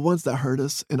know, the ones that hurt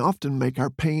us and often make our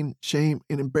pain, shame,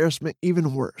 and embarrassment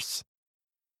even worse.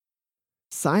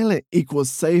 Silent equals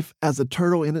safe as a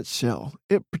turtle in its shell.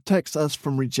 It protects us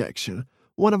from rejection,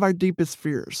 one of our deepest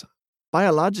fears.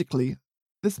 Biologically,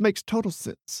 this makes total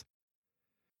sense.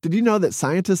 Did you know that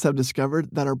scientists have discovered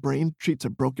that our brain treats a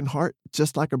broken heart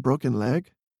just like a broken leg?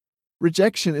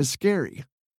 Rejection is scary,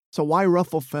 so why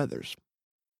ruffle feathers?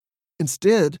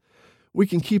 Instead, we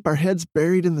can keep our heads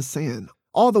buried in the sand.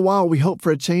 All the while, we hope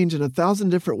for a change in 1,000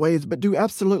 different ways, but do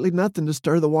absolutely nothing to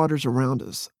stir the waters around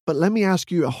us. But let me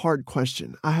ask you a hard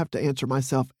question I have to answer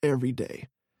myself every day.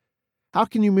 How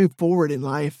can you move forward in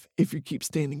life if you keep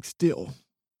standing still?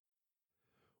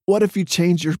 What if you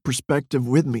change your perspective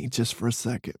with me just for a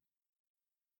second?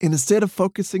 And instead of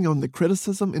focusing on the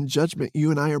criticism and judgment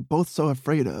you and I are both so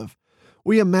afraid of,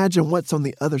 we imagine what's on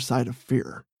the other side of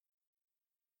fear.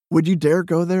 Would you dare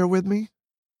go there with me?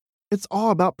 It's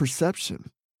all about perception.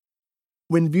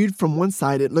 When viewed from one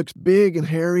side, it looks big and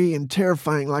hairy and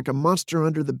terrifying like a monster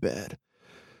under the bed.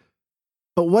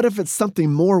 But what if it's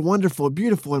something more wonderful,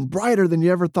 beautiful, and brighter than you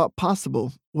ever thought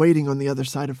possible, waiting on the other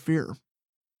side of fear?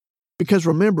 Because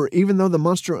remember, even though the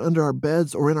monster under our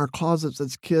beds or in our closets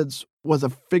as kids was a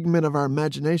figment of our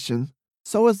imagination,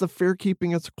 so is the fear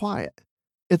keeping us quiet.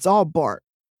 It's all bark,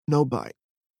 no bite.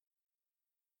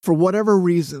 For whatever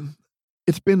reason,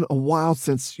 it's been a while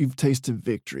since you've tasted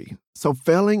victory. So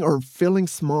failing or feeling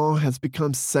small has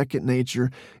become second nature,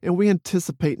 and we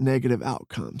anticipate negative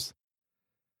outcomes.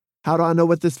 How do I know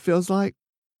what this feels like?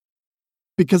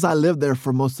 Because I lived there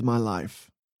for most of my life.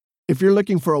 If you're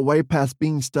looking for a way past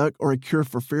being stuck or a cure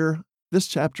for fear, this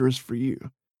chapter is for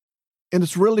you. And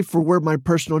it's really for where my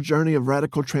personal journey of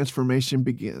radical transformation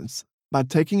begins, by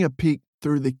taking a peek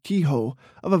through the keyhole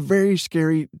of a very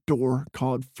scary door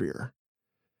called fear.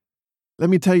 Let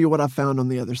me tell you what I found on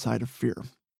the other side of fear.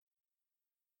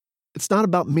 It's not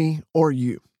about me or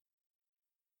you.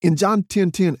 In John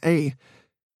 10:10a,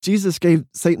 Jesus gave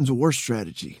Satan's worst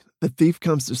strategy. The thief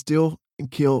comes to steal and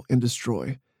kill and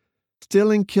destroy.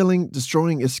 Stealing, killing,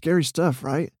 destroying is scary stuff,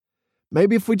 right?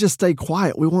 Maybe if we just stay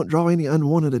quiet, we won't draw any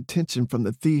unwanted attention from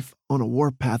the thief on a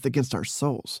warpath against our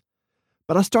souls.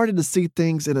 But I started to see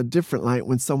things in a different light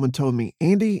when someone told me,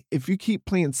 Andy, if you keep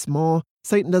playing small,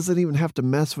 Satan doesn't even have to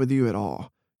mess with you at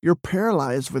all. You're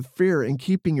paralyzed with fear and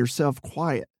keeping yourself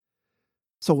quiet.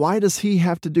 So why does he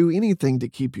have to do anything to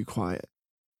keep you quiet?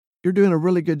 You're doing a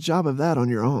really good job of that on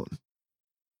your own.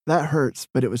 That hurts,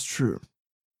 but it was true.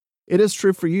 It is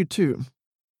true for you too.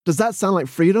 Does that sound like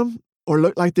freedom or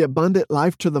look like the abundant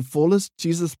life to the fullest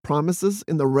Jesus promises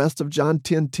in the rest of John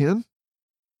 10:10?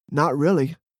 Not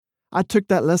really. I took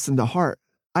that lesson to heart.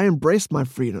 I embraced my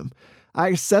freedom. I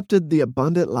accepted the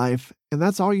abundant life, and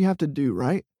that's all you have to do,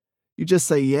 right? You just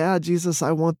say, yeah, Jesus,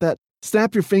 I want that.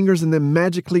 Snap your fingers, and then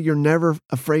magically you're never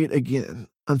afraid again.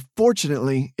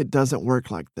 Unfortunately, it doesn't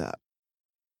work like that.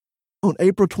 On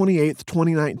April 28th,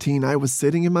 2019, I was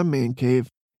sitting in my man cave.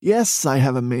 Yes, I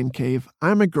have a man cave.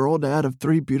 I'm a girl dad of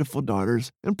 3 beautiful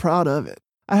daughters, and proud of it.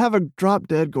 I have a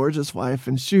drop-dead gorgeous wife,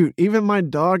 and shoot, even my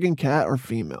dog and cat are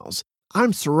females.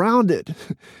 I'm surrounded.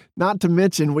 Not to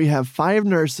mention, we have 5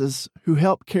 nurses who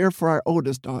help care for our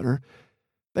oldest daughter.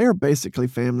 They are basically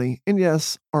family, and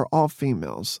yes, are all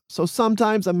females. So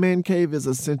sometimes a man cave is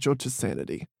essential to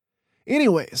sanity.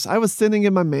 Anyways, I was sitting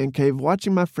in my man cave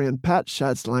watching my friend Pat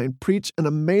Schatzline preach an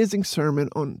amazing sermon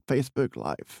on Facebook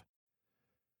Live.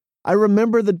 I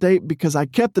remember the date because I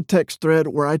kept the text thread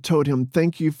where I told him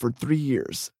thank you for 3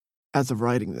 years as of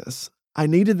writing this. I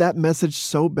needed that message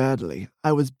so badly.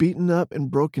 I was beaten up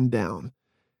and broken down.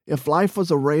 If life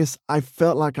was a race, I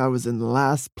felt like I was in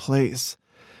last place.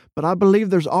 But I believe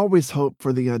there's always hope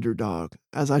for the underdog.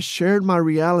 As I shared my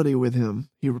reality with him,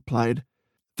 he replied,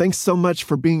 thanks so much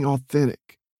for being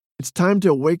authentic. It's time to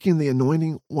awaken the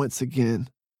anointing once again.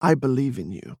 I believe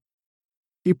in you.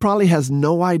 He probably has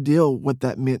no idea what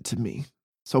that meant to me.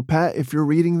 So Pat, if you're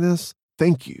reading this,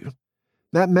 thank you.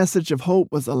 That message of hope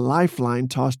was a lifeline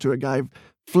tossed to a guy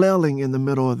flailing in the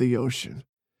middle of the ocean.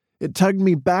 It tugged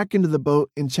me back into the boat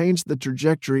and changed the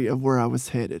trajectory of where I was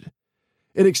headed.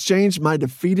 It exchanged my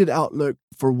defeated outlook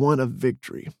for one of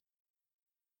victory.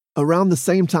 Around the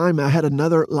same time, I had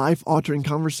another life-altering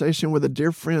conversation with a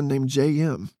dear friend named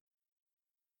J.M.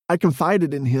 I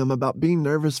confided in him about being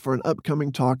nervous for an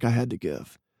upcoming talk I had to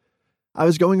give. I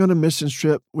was going on a missions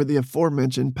trip with the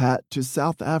aforementioned Pat to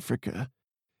South Africa.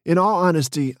 In all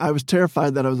honesty, I was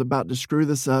terrified that I was about to screw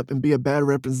this up and be a bad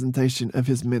representation of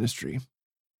his ministry.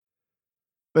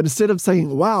 But instead of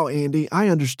saying, wow, Andy, I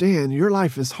understand, your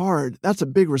life is hard, that's a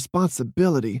big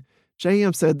responsibility,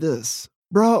 J.M. said this,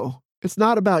 bro, it's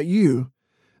not about you.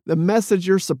 The message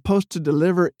you're supposed to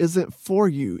deliver isn't for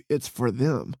you, it's for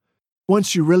them.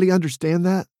 Once you really understand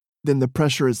that, then the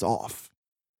pressure is off.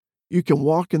 You can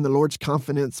walk in the Lord's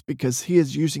confidence because He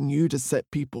is using you to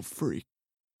set people free.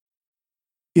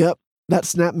 Yep, that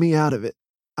snapped me out of it.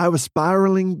 I was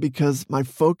spiraling because my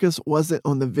focus wasn't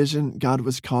on the vision God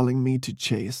was calling me to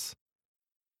chase.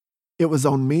 It was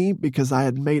on me because I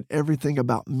had made everything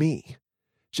about me.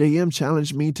 JM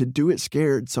challenged me to do it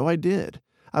scared, so I did.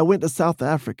 I went to South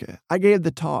Africa. I gave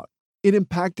the talk. It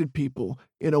impacted people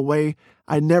in a way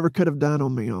I never could have done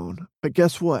on my own. But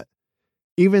guess what?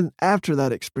 Even after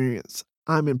that experience,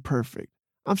 I'm imperfect.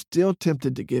 I'm still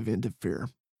tempted to give in to fear.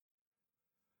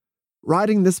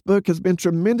 Writing this book has been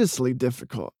tremendously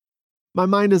difficult. My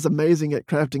mind is amazing at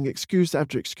crafting excuse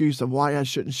after excuse of why I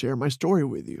shouldn't share my story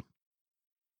with you.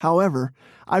 However,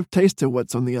 I've tasted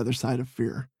what's on the other side of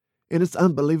fear, and it's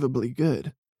unbelievably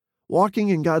good. Walking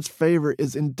in God's favor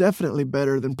is indefinitely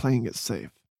better than playing it safe.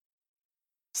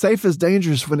 Safe is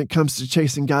dangerous when it comes to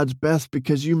chasing God's best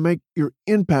because you make your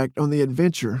impact on the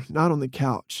adventure, not on the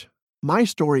couch. My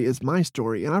story is my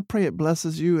story, and I pray it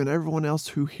blesses you and everyone else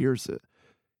who hears it.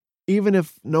 Even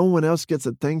if no one else gets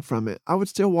a thing from it, I would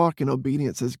still walk in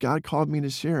obedience as God called me to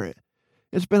share it.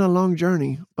 It's been a long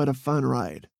journey, but a fun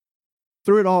ride.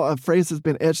 Through it all, a phrase has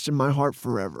been etched in my heart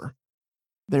forever.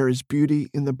 There is beauty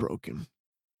in the broken.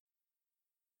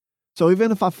 So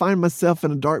even if I find myself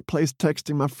in a dark place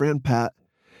texting my friend Pat,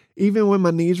 even when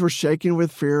my knees were shaking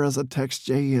with fear as I text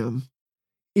JM,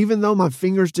 even though my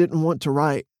fingers didn't want to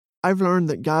write, I've learned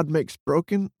that God makes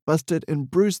broken, busted,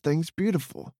 and bruised things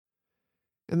beautiful.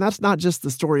 And that's not just the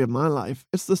story of my life,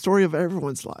 it's the story of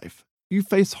everyone's life. You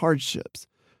face hardships.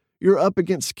 You're up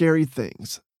against scary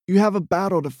things. You have a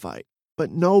battle to fight.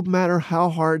 But no matter how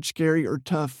hard, scary, or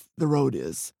tough the road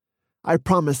is, I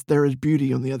promise there is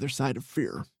beauty on the other side of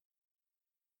fear.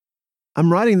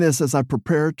 I'm writing this as I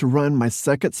prepare to run my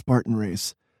second Spartan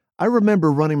race. I remember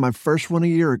running my first one a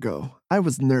year ago. I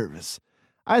was nervous.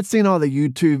 I had seen all the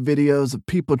YouTube videos of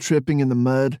people tripping in the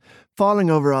mud,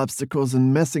 falling over obstacles,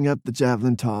 and messing up the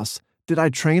javelin toss. Did I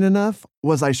train enough?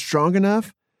 Was I strong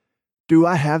enough? Do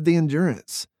I have the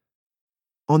endurance?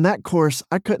 On that course,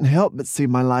 I couldn't help but see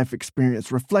my life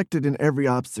experience reflected in every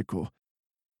obstacle.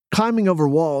 Climbing over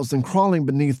walls and crawling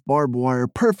beneath barbed wire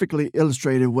perfectly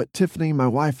illustrated what Tiffany, my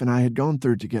wife, and I had gone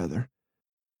through together.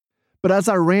 But as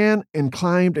I ran and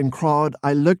climbed and crawled,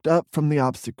 I looked up from the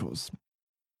obstacles.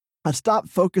 I stopped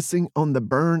focusing on the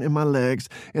burn in my legs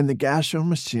and the gash on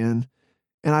my shin,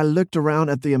 and I looked around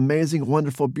at the amazing,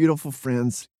 wonderful, beautiful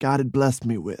friends God had blessed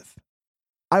me with.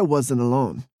 I wasn't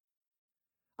alone.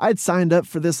 I'd signed up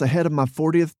for this ahead of my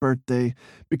 40th birthday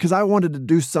because I wanted to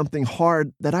do something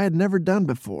hard that I had never done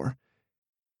before.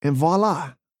 And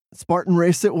voila, Spartan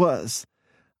race it was.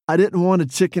 I didn't want to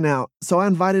chicken out, so I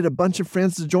invited a bunch of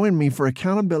friends to join me for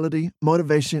accountability,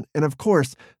 motivation, and of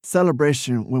course,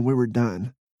 celebration when we were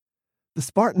done. The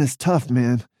Spartan is tough,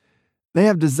 man. They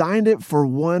have designed it for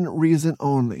one reason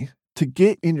only, to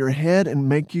get in your head and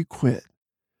make you quit.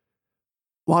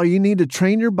 While you need to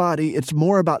train your body, it's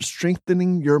more about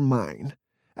strengthening your mind.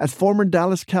 As former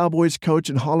Dallas Cowboys coach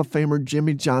and Hall of Famer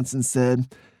Jimmy Johnson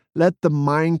said, "Let the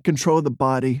mind control the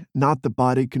body, not the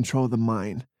body control the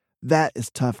mind." That is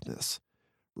toughness.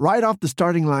 Right off the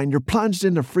starting line, you're plunged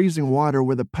into freezing water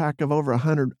with a pack of over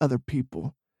 100 other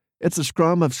people. It's a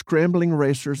scrum of scrambling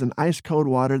racers and ice-cold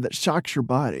water that shocks your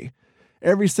body.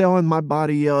 Every cell in my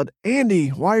body yelled, "Andy,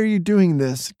 why are you doing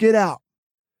this? Get out."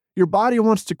 Your body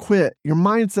wants to quit. Your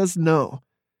mind says no.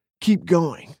 Keep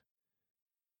going.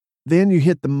 Then you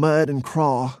hit the mud and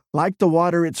crawl. Like the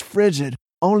water, it's frigid,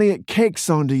 only it cakes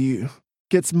onto you,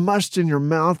 gets mushed in your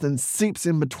mouth and seeps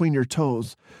in between your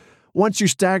toes. Once you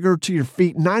stagger to your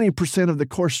feet, 90% of the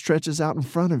course stretches out in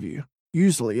front of you,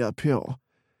 usually uphill.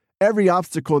 Every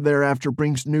obstacle thereafter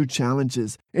brings new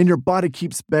challenges, and your body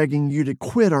keeps begging you to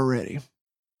quit already.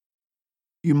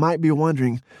 You might be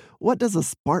wondering, what does a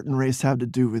Spartan race have to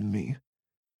do with me?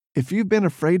 If you've been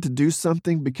afraid to do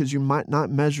something because you might not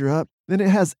measure up, then it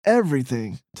has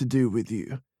everything to do with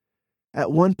you.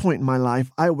 At one point in my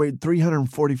life, I weighed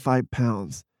 345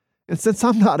 pounds. And since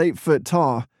I'm not 8 foot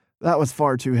tall, that was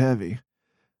far too heavy.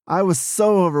 I was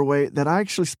so overweight that I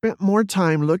actually spent more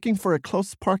time looking for a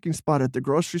close parking spot at the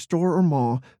grocery store or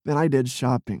mall than I did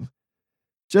shopping.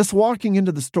 Just walking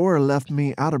into the store left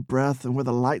me out of breath and with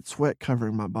a light sweat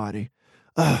covering my body.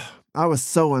 I was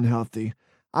so unhealthy.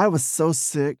 I was so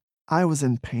sick. I was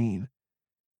in pain.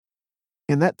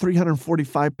 And that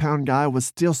 345-pound guy was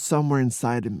still somewhere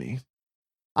inside of me.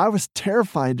 I was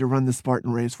terrified to run the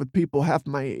Spartan race with people half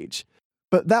my age.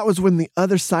 But that was when the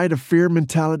other side of fear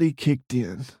mentality kicked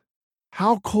in.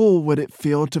 How cool would it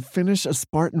feel to finish a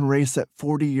Spartan race at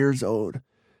 40 years old?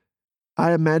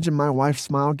 I imagine my wife's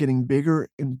smile getting bigger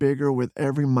and bigger with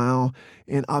every mile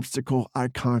and obstacle I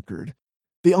conquered.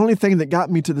 The only thing that got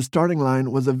me to the starting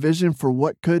line was a vision for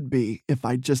what could be if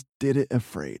I just did it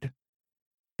afraid.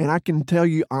 And I can tell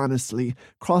you honestly,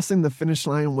 crossing the finish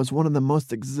line was one of the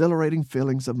most exhilarating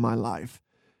feelings of my life.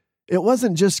 It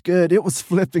wasn't just good, it was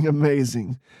flipping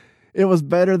amazing. It was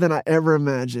better than I ever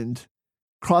imagined.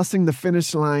 Crossing the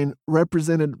finish line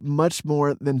represented much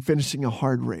more than finishing a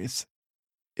hard race.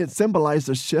 It symbolized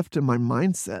a shift in my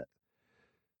mindset.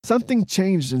 Something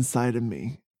changed inside of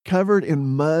me. Covered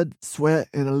in mud, sweat,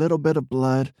 and a little bit of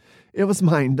blood. It was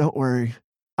mine, don't worry.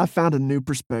 I found a new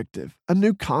perspective, a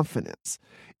new confidence.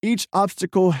 Each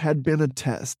obstacle had been a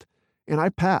test, and I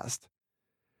passed.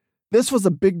 This was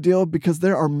a big deal because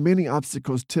there are many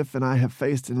obstacles Tiff and I have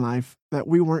faced in life that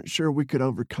we weren't sure we could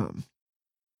overcome.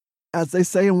 As they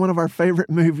say in one of our favorite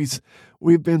movies,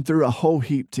 we've been through a whole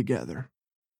heap together.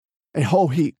 A whole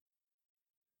heap.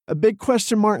 A big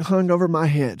question mark hung over my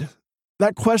head.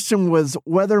 That question was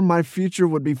whether my future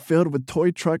would be filled with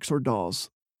toy trucks or dolls,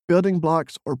 building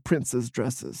blocks or princess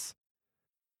dresses,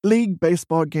 league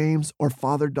baseball games or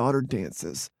father-daughter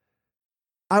dances.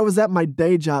 I was at my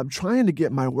day job trying to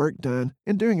get my work done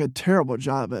and doing a terrible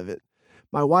job of it.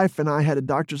 My wife and I had a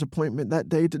doctor's appointment that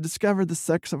day to discover the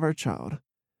sex of our child.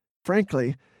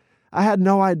 Frankly, I had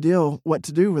no idea what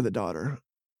to do with a daughter.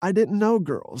 I didn't know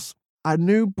girls. I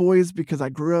knew boys because I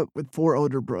grew up with 4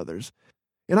 older brothers.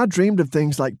 And I dreamed of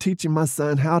things like teaching my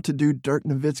son how to do Dirk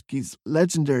Nowitzki's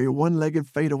legendary one-legged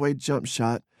fadeaway jump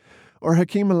shot or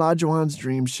Hakeem Olajuwon's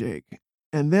dream shake.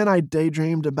 And then I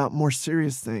daydreamed about more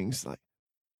serious things, like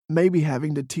maybe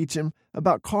having to teach him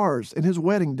about cars and his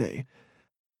wedding day.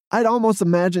 I'd almost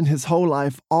imagined his whole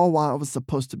life all while I was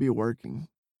supposed to be working.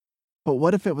 But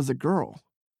what if it was a girl?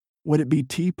 Would it be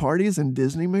tea parties and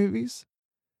Disney movies?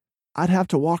 I'd have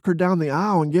to walk her down the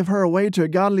aisle and give her away to a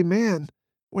godly man.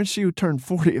 When she would turn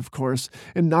 40, of course,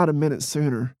 and not a minute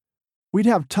sooner. We'd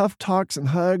have tough talks and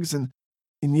hugs, and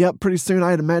yep, pretty soon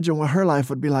I'd imagine what her life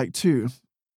would be like too.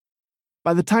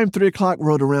 By the time 3 o'clock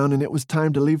rolled around and it was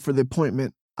time to leave for the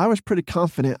appointment, I was pretty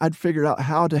confident I'd figured out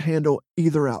how to handle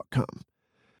either outcome.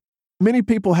 Many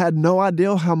people had no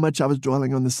idea how much I was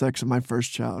dwelling on the sex of my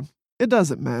first child. It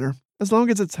doesn't matter, as long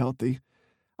as it's healthy.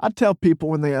 I'd tell people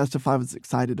when they asked if I was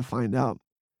excited to find out.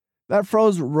 That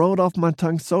phrase rolled off my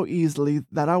tongue so easily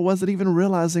that I wasn't even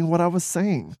realizing what I was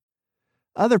saying.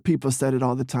 Other people said it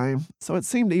all the time, so it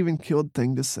seemed an even killed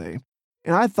thing to say,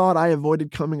 and I thought I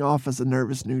avoided coming off as a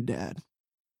nervous new dad.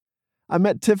 I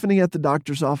met Tiffany at the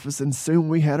doctor's office, and soon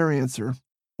we had our answer.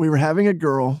 We were having a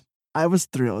girl. I was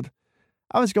thrilled.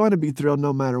 I was going to be thrilled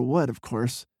no matter what, of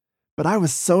course. But I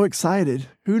was so excited.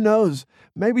 Who knows?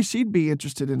 Maybe she'd be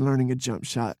interested in learning a jump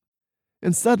shot.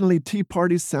 And suddenly, tea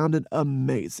parties sounded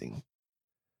amazing.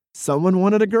 Someone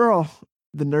wanted a girl,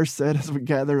 the nurse said as we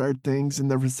gathered our things in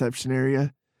the reception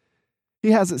area.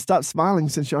 He hasn't stopped smiling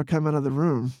since y'all come out of the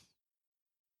room.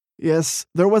 Yes,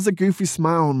 there was a goofy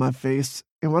smile on my face,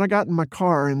 and when I got in my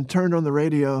car and turned on the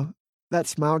radio, that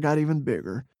smile got even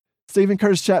bigger. Stephen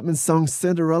Curtis Chapman's song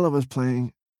Cinderella was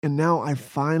playing, and now I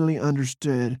finally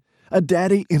understood. A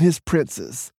daddy and his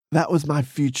princess. That was my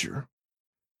future.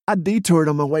 I detoured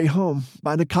on my way home,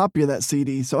 buying a copy of that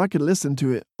CD so I could listen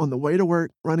to it on the way to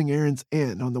work, running errands,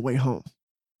 and on the way home.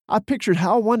 I pictured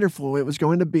how wonderful it was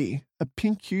going to be, a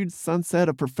pink-hued sunset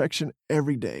of perfection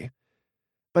every day.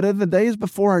 But in the days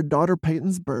before our daughter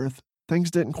Peyton's birth, things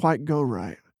didn't quite go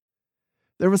right.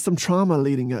 There was some trauma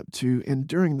leading up to and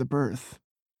during the birth.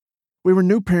 We were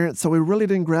new parents, so we really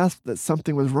didn't grasp that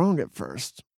something was wrong at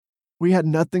first. We had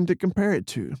nothing to compare it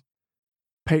to.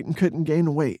 Peyton couldn't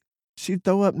gain weight. She'd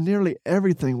throw up nearly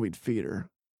everything we'd feed her.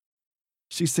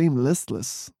 She seemed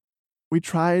listless. We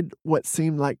tried what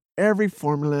seemed like every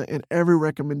formula and every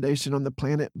recommendation on the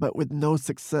planet, but with no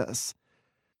success.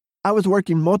 I was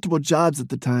working multiple jobs at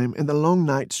the time, and the long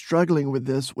nights struggling with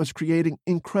this was creating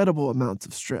incredible amounts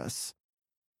of stress.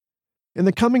 In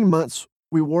the coming months,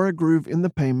 we wore a groove in the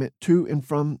payment to and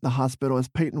from the hospital as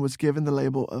Peyton was given the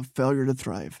label of failure to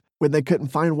thrive when they couldn't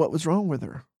find what was wrong with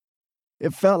her.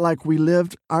 It felt like we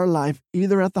lived our life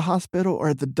either at the hospital or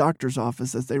at the doctor's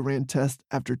office as they ran test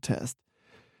after test.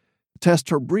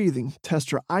 Test her breathing, test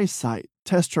her eyesight,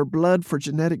 test her blood for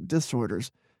genetic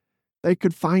disorders. They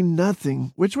could find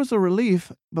nothing, which was a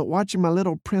relief, but watching my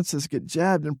little princess get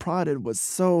jabbed and prodded was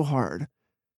so hard.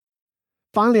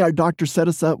 Finally, our doctor set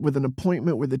us up with an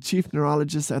appointment with the chief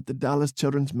neurologist at the Dallas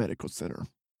Children's Medical Center.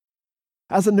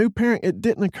 As a new parent, it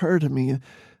didn't occur to me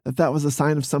that that was a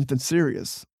sign of something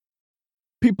serious.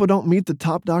 People don't meet the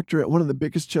top doctor at one of the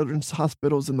biggest children's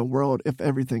hospitals in the world if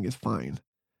everything is fine.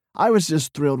 I was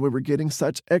just thrilled we were getting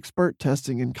such expert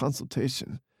testing and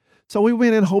consultation. So we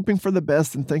went in hoping for the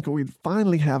best and thinking we'd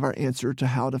finally have our answer to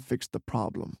how to fix the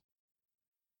problem.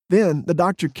 Then the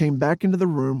doctor came back into the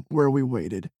room where we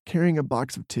waited, carrying a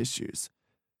box of tissues.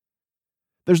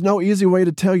 "There's no easy way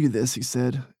to tell you this," he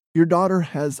said. "Your daughter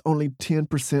has only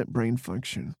 10% brain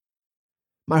function."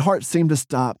 My heart seemed to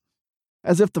stop,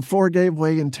 as if the floor gave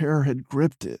way and terror had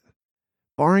gripped it.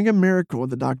 "Barring a miracle,"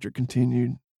 the doctor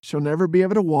continued, "she'll never be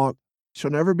able to walk,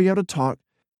 she'll never be able to talk,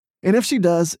 and if she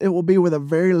does, it will be with a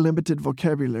very limited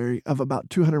vocabulary of about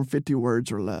 250 words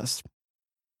or less."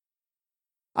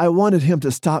 I wanted him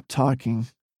to stop talking.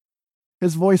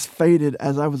 His voice faded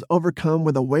as I was overcome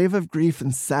with a wave of grief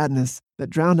and sadness that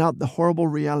drowned out the horrible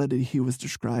reality he was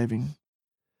describing.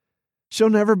 "She'll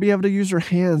never be able to use her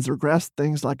hands or grasp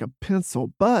things like a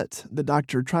pencil, but," the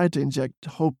doctor tried to inject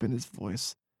hope in his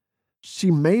voice,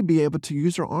 she may be able to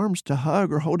use her arms to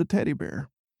hug or hold a teddy bear.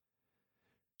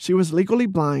 She was legally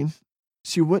blind.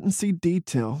 She wouldn't see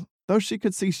detail, though she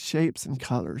could see shapes and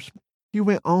colors. He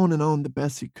went on and on the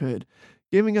best he could,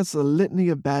 giving us a litany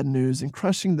of bad news and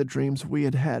crushing the dreams we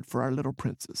had had for our little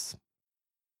princess.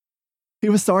 He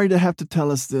was sorry to have to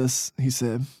tell us this, he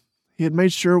said. He had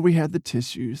made sure we had the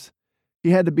tissues.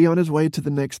 He had to be on his way to the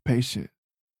next patient.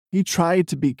 He tried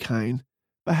to be kind,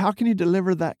 but how can you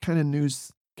deliver that kind of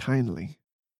news kindly?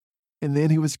 And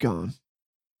then he was gone.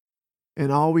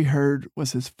 And all we heard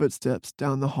was his footsteps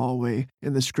down the hallway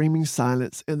and the screaming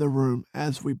silence in the room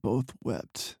as we both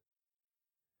wept.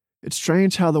 It's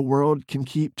strange how the world can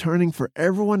keep turning for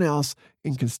everyone else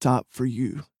and can stop for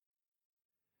you.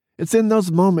 It's in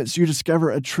those moments you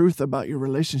discover a truth about your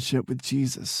relationship with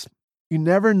Jesus. You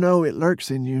never know it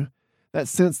lurks in you, that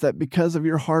sense that because of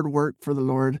your hard work for the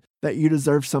Lord, that you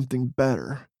deserve something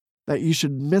better, that you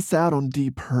should miss out on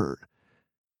deep hurt.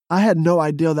 I had no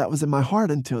idea that was in my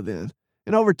heart until then.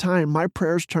 And over time, my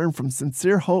prayers turned from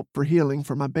sincere hope for healing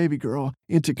for my baby girl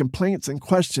into complaints and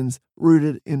questions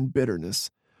rooted in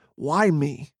bitterness. Why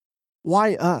me?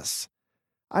 Why us?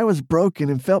 I was broken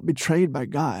and felt betrayed by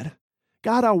God.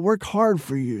 God, I work hard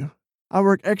for you. I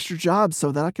work extra jobs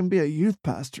so that I can be a youth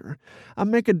pastor. I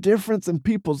make a difference in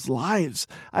people's lives.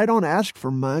 I don't ask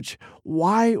for much.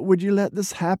 Why would you let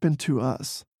this happen to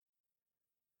us?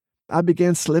 I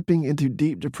began slipping into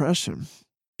deep depression.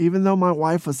 Even though my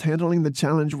wife was handling the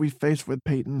challenge we faced with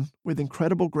Peyton with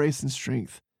incredible grace and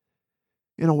strength,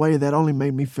 in a way that only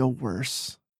made me feel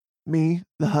worse. Me,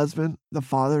 the husband, the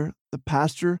father, the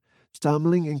pastor,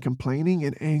 stumbling and complaining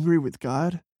and angry with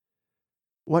God.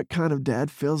 What kind of dad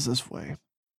feels this way?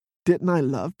 Didn't I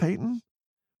love Peyton?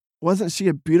 Wasn't she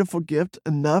a beautiful gift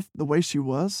enough the way she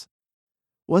was?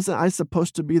 Wasn't I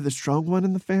supposed to be the strong one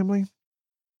in the family?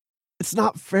 It's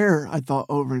not fair, I thought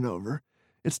over and over.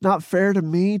 It's not fair to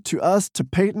me, to us, to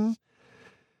Peyton.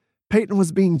 Peyton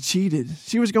was being cheated.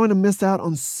 She was going to miss out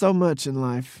on so much in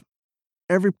life.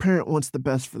 Every parent wants the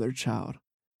best for their child.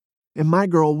 And my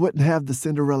girl wouldn't have the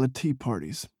Cinderella tea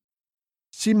parties.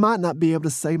 She might not be able to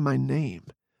say my name.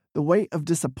 The weight of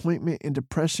disappointment and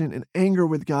depression and anger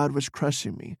with God was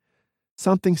crushing me.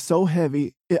 Something so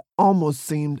heavy, it almost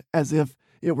seemed as if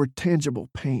it were tangible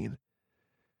pain.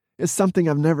 It's something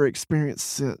I've never experienced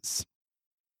since.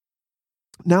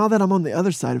 Now that I'm on the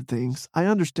other side of things, I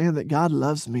understand that God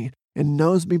loves me and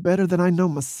knows me better than I know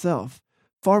myself,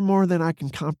 far more than I can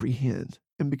comprehend.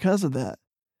 And because of that,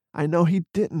 I know He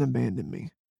didn't abandon me.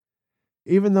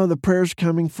 Even though the prayers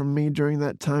coming from me during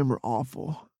that time were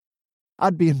awful,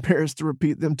 I'd be embarrassed to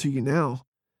repeat them to you now.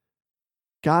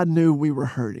 God knew we were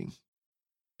hurting.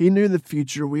 He knew the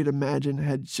future we'd imagined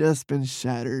had just been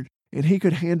shattered, and He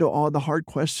could handle all the hard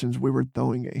questions we were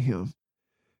throwing at Him.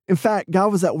 In fact,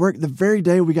 God was at work the very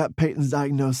day we got Peyton's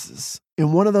diagnosis,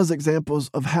 in one of those examples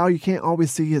of how you can't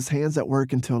always see His hands at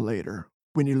work until later,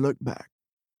 when you look back.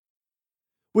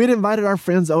 We'd invited our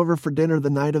friends over for dinner the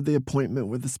night of the appointment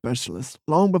with the specialist,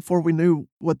 long before we knew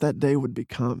what that day would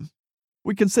become.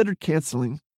 We considered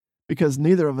canceling, because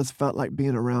neither of us felt like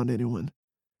being around anyone.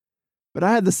 But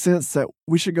I had the sense that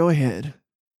we should go ahead.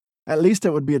 At least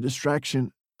it would be a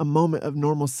distraction, a moment of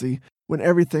normalcy when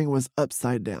everything was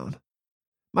upside down.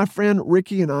 My friend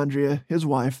Ricky and Andrea, his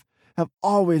wife, have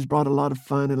always brought a lot of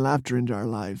fun and laughter into our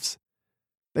lives.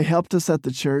 They helped us at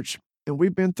the church, and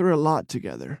we've been through a lot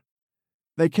together.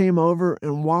 They came over,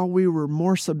 and while we were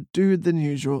more subdued than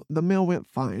usual, the meal went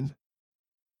fine.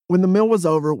 When the meal was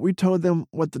over, we told them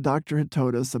what the doctor had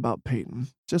told us about Peyton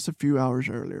just a few hours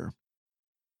earlier.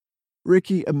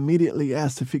 Ricky immediately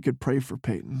asked if he could pray for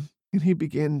Peyton, and he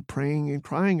began praying and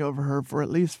crying over her for at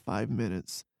least 5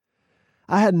 minutes.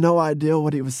 I had no idea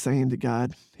what he was saying to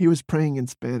God. He was praying in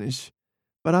Spanish,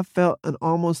 but I felt an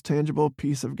almost tangible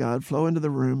peace of God flow into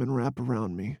the room and wrap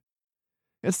around me.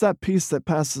 It's that peace that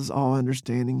passes all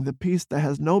understanding, the peace that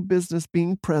has no business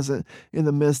being present in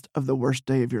the midst of the worst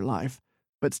day of your life,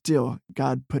 but still,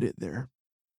 God put it there.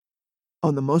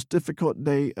 On the most difficult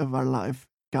day of our life,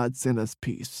 God sent us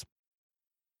peace.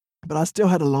 But I still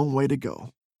had a long way to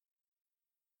go.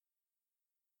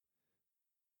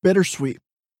 Bittersweet.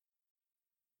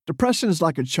 Depression is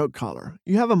like a choke collar.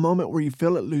 You have a moment where you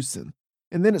feel it loosen,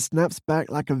 and then it snaps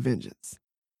back like a vengeance.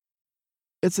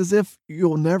 It's as if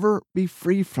you'll never be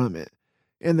free from it,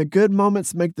 and the good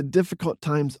moments make the difficult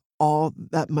times all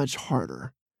that much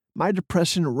harder. My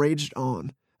depression raged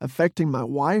on, affecting my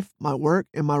wife, my work,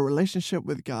 and my relationship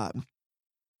with God.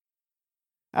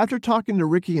 After talking to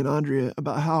Ricky and Andrea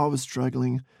about how I was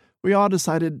struggling, we all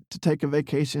decided to take a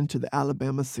vacation to the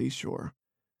Alabama seashore.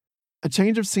 A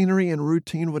change of scenery and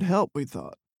routine would help, we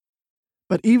thought.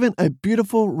 But even a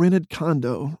beautiful rented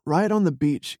condo right on the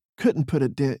beach couldn't put a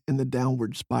dent in the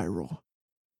downward spiral.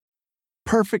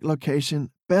 Perfect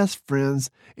location, best friends,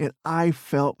 and I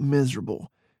felt miserable.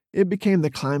 It became the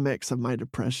climax of my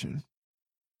depression.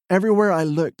 Everywhere I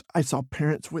looked, I saw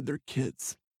parents with their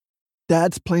kids.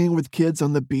 Dads playing with kids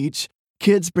on the beach,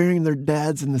 kids burying their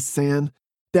dads in the sand,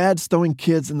 dads throwing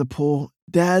kids in the pool,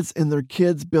 dads and their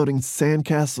kids building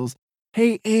sandcastles.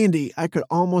 Hey, Andy, I could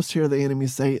almost hear the enemy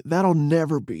say, that'll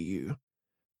never be you.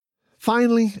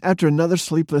 Finally, after another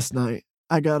sleepless night,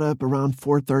 I got up around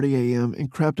 4:30 a.m.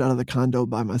 and crept out of the condo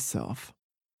by myself.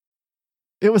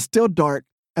 It was still dark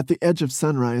at the edge of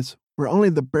sunrise, where only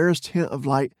the barest hint of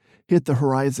light hit the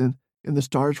horizon and the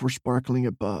stars were sparkling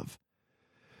above.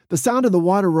 The sound of the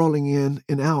water rolling in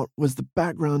and out was the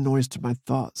background noise to my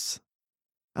thoughts.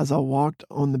 As I walked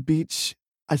on the beach,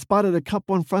 I spotted a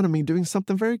couple in front of me doing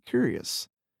something very curious.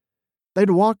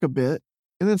 They'd walk a bit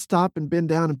and then stop and bend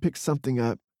down and pick something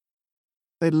up.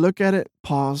 They'd look at it,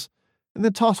 pause, and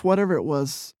then toss whatever it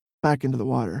was back into the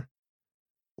water.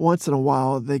 Once in a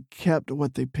while, they kept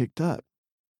what they picked up.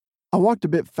 I walked a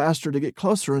bit faster to get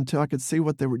closer until I could see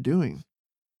what they were doing.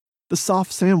 The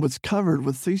soft sand was covered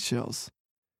with seashells,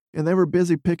 and they were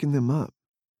busy picking them up.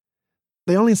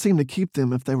 They only seemed to keep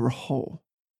them if they were whole.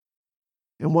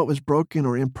 And what was broken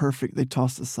or imperfect, they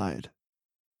tossed aside.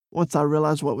 Once I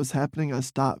realized what was happening, I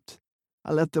stopped.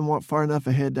 I let them walk far enough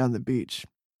ahead down the beach.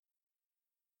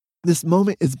 This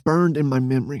moment is burned in my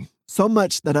memory, so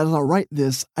much that as I write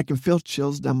this, I can feel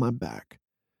chills down my back.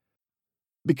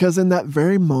 Because in that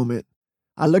very moment,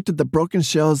 I looked at the broken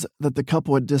shells that the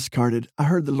couple had discarded. I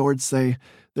heard the Lord say,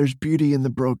 there's beauty in the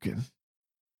broken.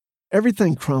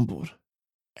 Everything crumbled.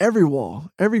 Every wall,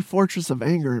 every fortress of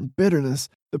anger and bitterness,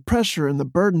 the pressure and the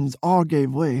burdens all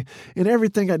gave way, and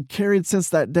everything I'd carried since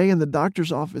that day in the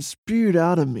doctor's office spewed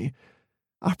out of me.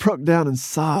 I broke down and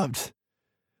sobbed.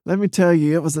 Let me tell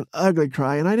you, it was an ugly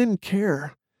cry, and I didn't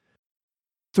care.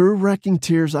 Through wrecking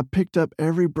tears, I picked up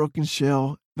every broken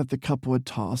shell that the couple had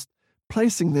tossed,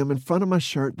 placing them in front of my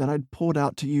shirt that I'd pulled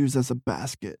out to use as a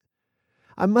basket.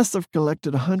 I must have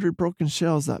collected 100 broken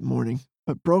shells that morning,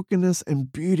 but brokenness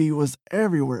and beauty was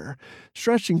everywhere,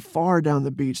 stretching far down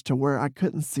the beach to where I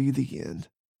couldn't see the end.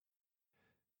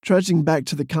 Trudging back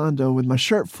to the condo with my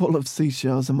shirt full of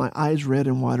seashells and my eyes red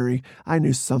and watery, I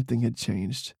knew something had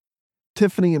changed.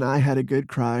 Tiffany and I had a good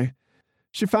cry.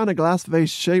 She found a glass vase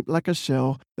shaped like a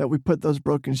shell that we put those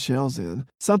broken shells in,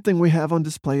 something we have on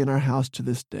display in our house to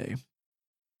this day.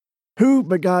 Who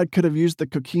but God could have used the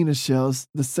coquina shells,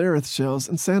 the seraph shells,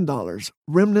 and sand dollars,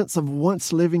 remnants of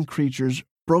once living creatures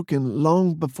broken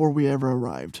long before we ever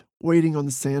arrived, waiting on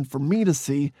the sand for me to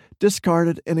see,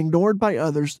 discarded and ignored by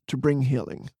others to bring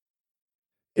healing.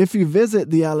 If you visit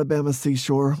the Alabama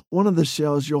seashore, one of the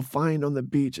shells you'll find on the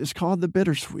beach is called the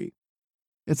bittersweet.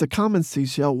 It's a common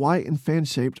seashell, white and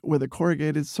fan-shaped with a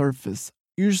corrugated surface,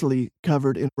 usually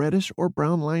covered in reddish or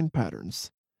brown line patterns.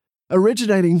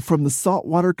 Originating from the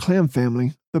saltwater clam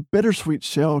family, the bittersweet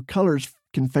shell colors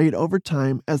can fade over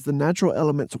time as the natural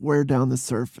elements wear down the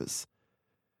surface.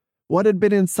 What had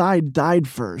been inside died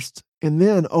first, and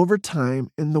then, over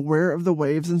time, in the wear of the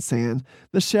waves and sand,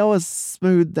 the shell is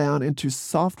smoothed down into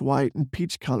soft white and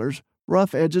peach colors,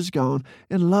 rough edges gone,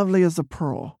 and lovely as a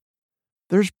pearl.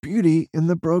 There's beauty in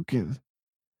the broken.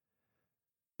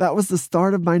 That was the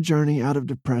start of my journey out of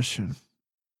depression.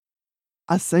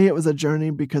 I say it was a journey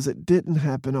because it didn't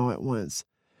happen all at once.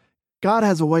 God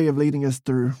has a way of leading us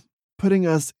through, putting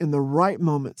us in the right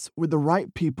moments with the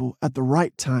right people at the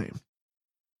right time.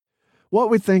 What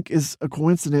we think is a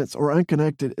coincidence or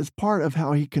unconnected is part of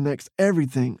how He connects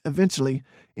everything eventually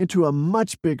into a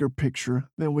much bigger picture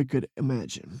than we could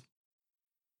imagine.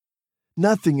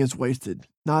 Nothing is wasted.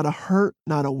 Not a hurt,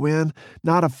 not a win,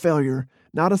 not a failure,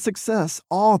 not a success.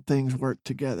 All things work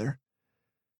together.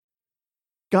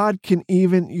 God can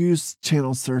even use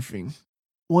channel surfing.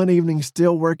 One evening,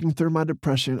 still working through my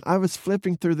depression, I was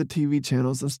flipping through the TV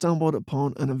channels and stumbled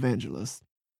upon an evangelist.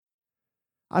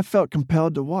 I felt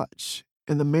compelled to watch,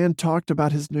 and the man talked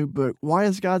about his new book, Why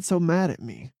Is God So Mad at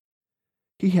Me?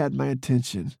 He had my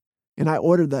attention, and I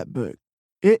ordered that book.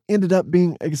 It ended up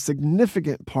being a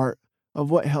significant part of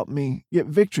what helped me get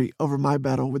victory over my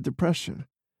battle with depression.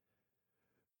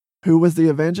 Who was the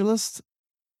evangelist?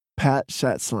 Pat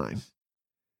Schatzline.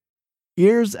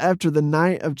 Years after the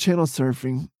night of channel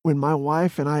surfing, when my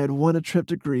wife and I had won a trip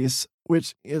to Greece,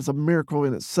 which is a miracle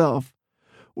in itself,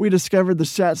 we discovered the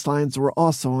Schatzlines were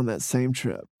also on that same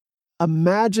trip.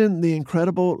 Imagine the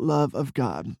incredible love of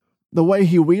God, the way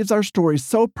He weaves our story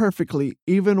so perfectly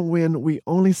even when we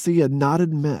only see a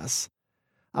knotted mess.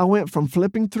 I went from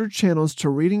flipping through channels to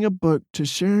reading a book to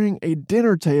sharing a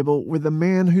dinner table with a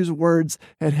man whose words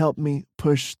had helped me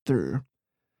push through.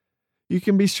 You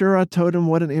can be sure I told him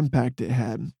what an impact it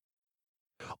had.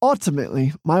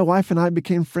 Ultimately, my wife and I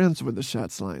became friends with the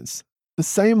Schatzlines, the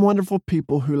same wonderful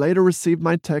people who later received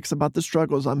my texts about the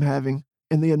struggles I'm having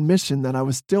and the admission that I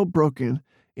was still broken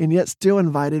and yet still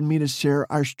invited me to share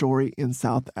our story in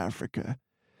South Africa.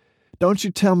 Don't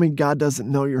you tell me God doesn't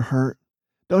know you're hurt.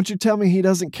 Don't you tell me He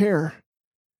doesn't care.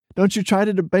 Don't you try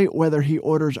to debate whether He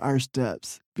orders our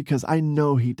steps, because I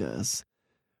know He does.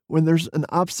 When there's an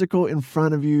obstacle in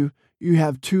front of you, you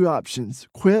have two options: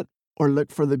 quit or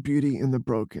look for the beauty in the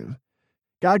broken.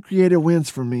 God created winds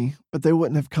for me, but they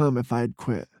wouldn't have come if I had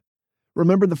quit.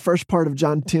 Remember the first part of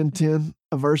John 10:10,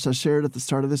 a verse I shared at the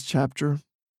start of this chapter?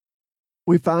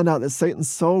 We found out that Satan's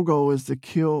sole goal is to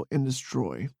kill and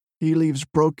destroy. He leaves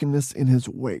brokenness in his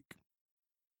wake.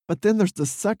 But then there's the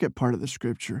second part of the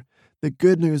scripture, the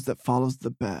good news that follows the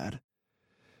bad.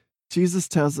 Jesus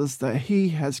tells us that He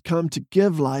has come to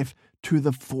give life to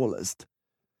the fullest.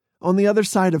 On the other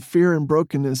side of fear and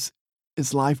brokenness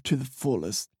is life to the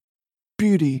fullest.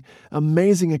 Beauty,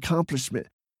 amazing accomplishment,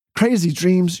 crazy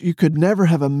dreams you could never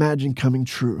have imagined coming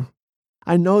true.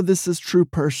 I know this is true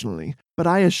personally, but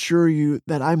I assure you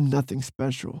that I'm nothing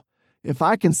special. If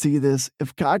I can see this,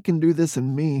 if God can do this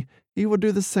in me, He will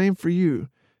do the same for you.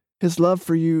 His love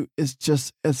for you is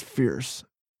just as fierce.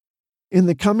 In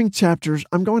the coming chapters,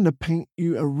 I'm going to paint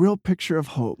you a real picture of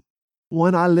hope,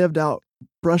 one I lived out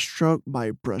brushstroke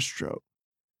by brushstroke.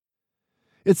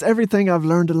 It's everything I've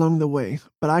learned along the way,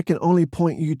 but I can only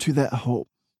point you to that hope.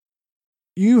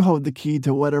 You hold the key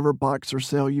to whatever box or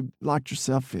cell you locked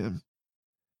yourself in.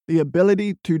 The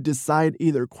ability to decide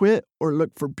either quit or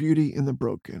look for beauty in the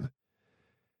broken.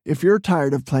 If you're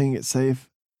tired of playing it safe,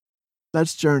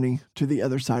 let's journey to the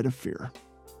other side of fear.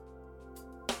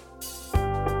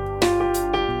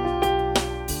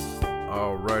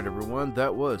 All right, everyone,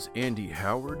 that was Andy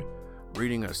Howard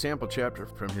reading a sample chapter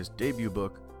from his debut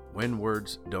book, When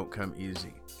Words Don't Come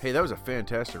Easy. Hey, that was a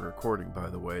fantastic recording, by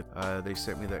the way. They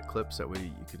sent me that clip so that way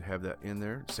you could have that in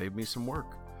there. Saved me some work,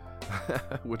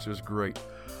 which was great.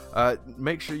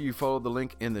 Make sure you follow the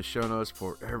link in the show notes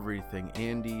for everything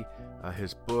Andy,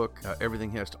 his book,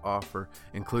 everything he has to offer,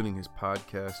 including his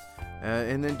podcast.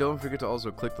 And then don't forget to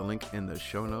also click the link in the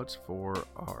show notes for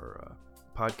our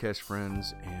podcast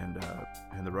friends and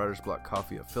the Writer's Block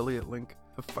Coffee affiliate link.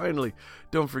 Finally,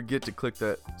 don't forget to click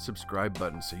that subscribe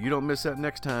button so you don't miss that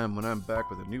next time when I'm back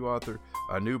with a new author,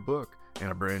 a new book,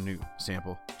 and a brand new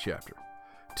sample chapter.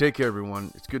 Take care,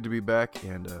 everyone. It's good to be back,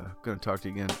 and going to talk to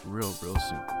you again real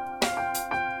soon.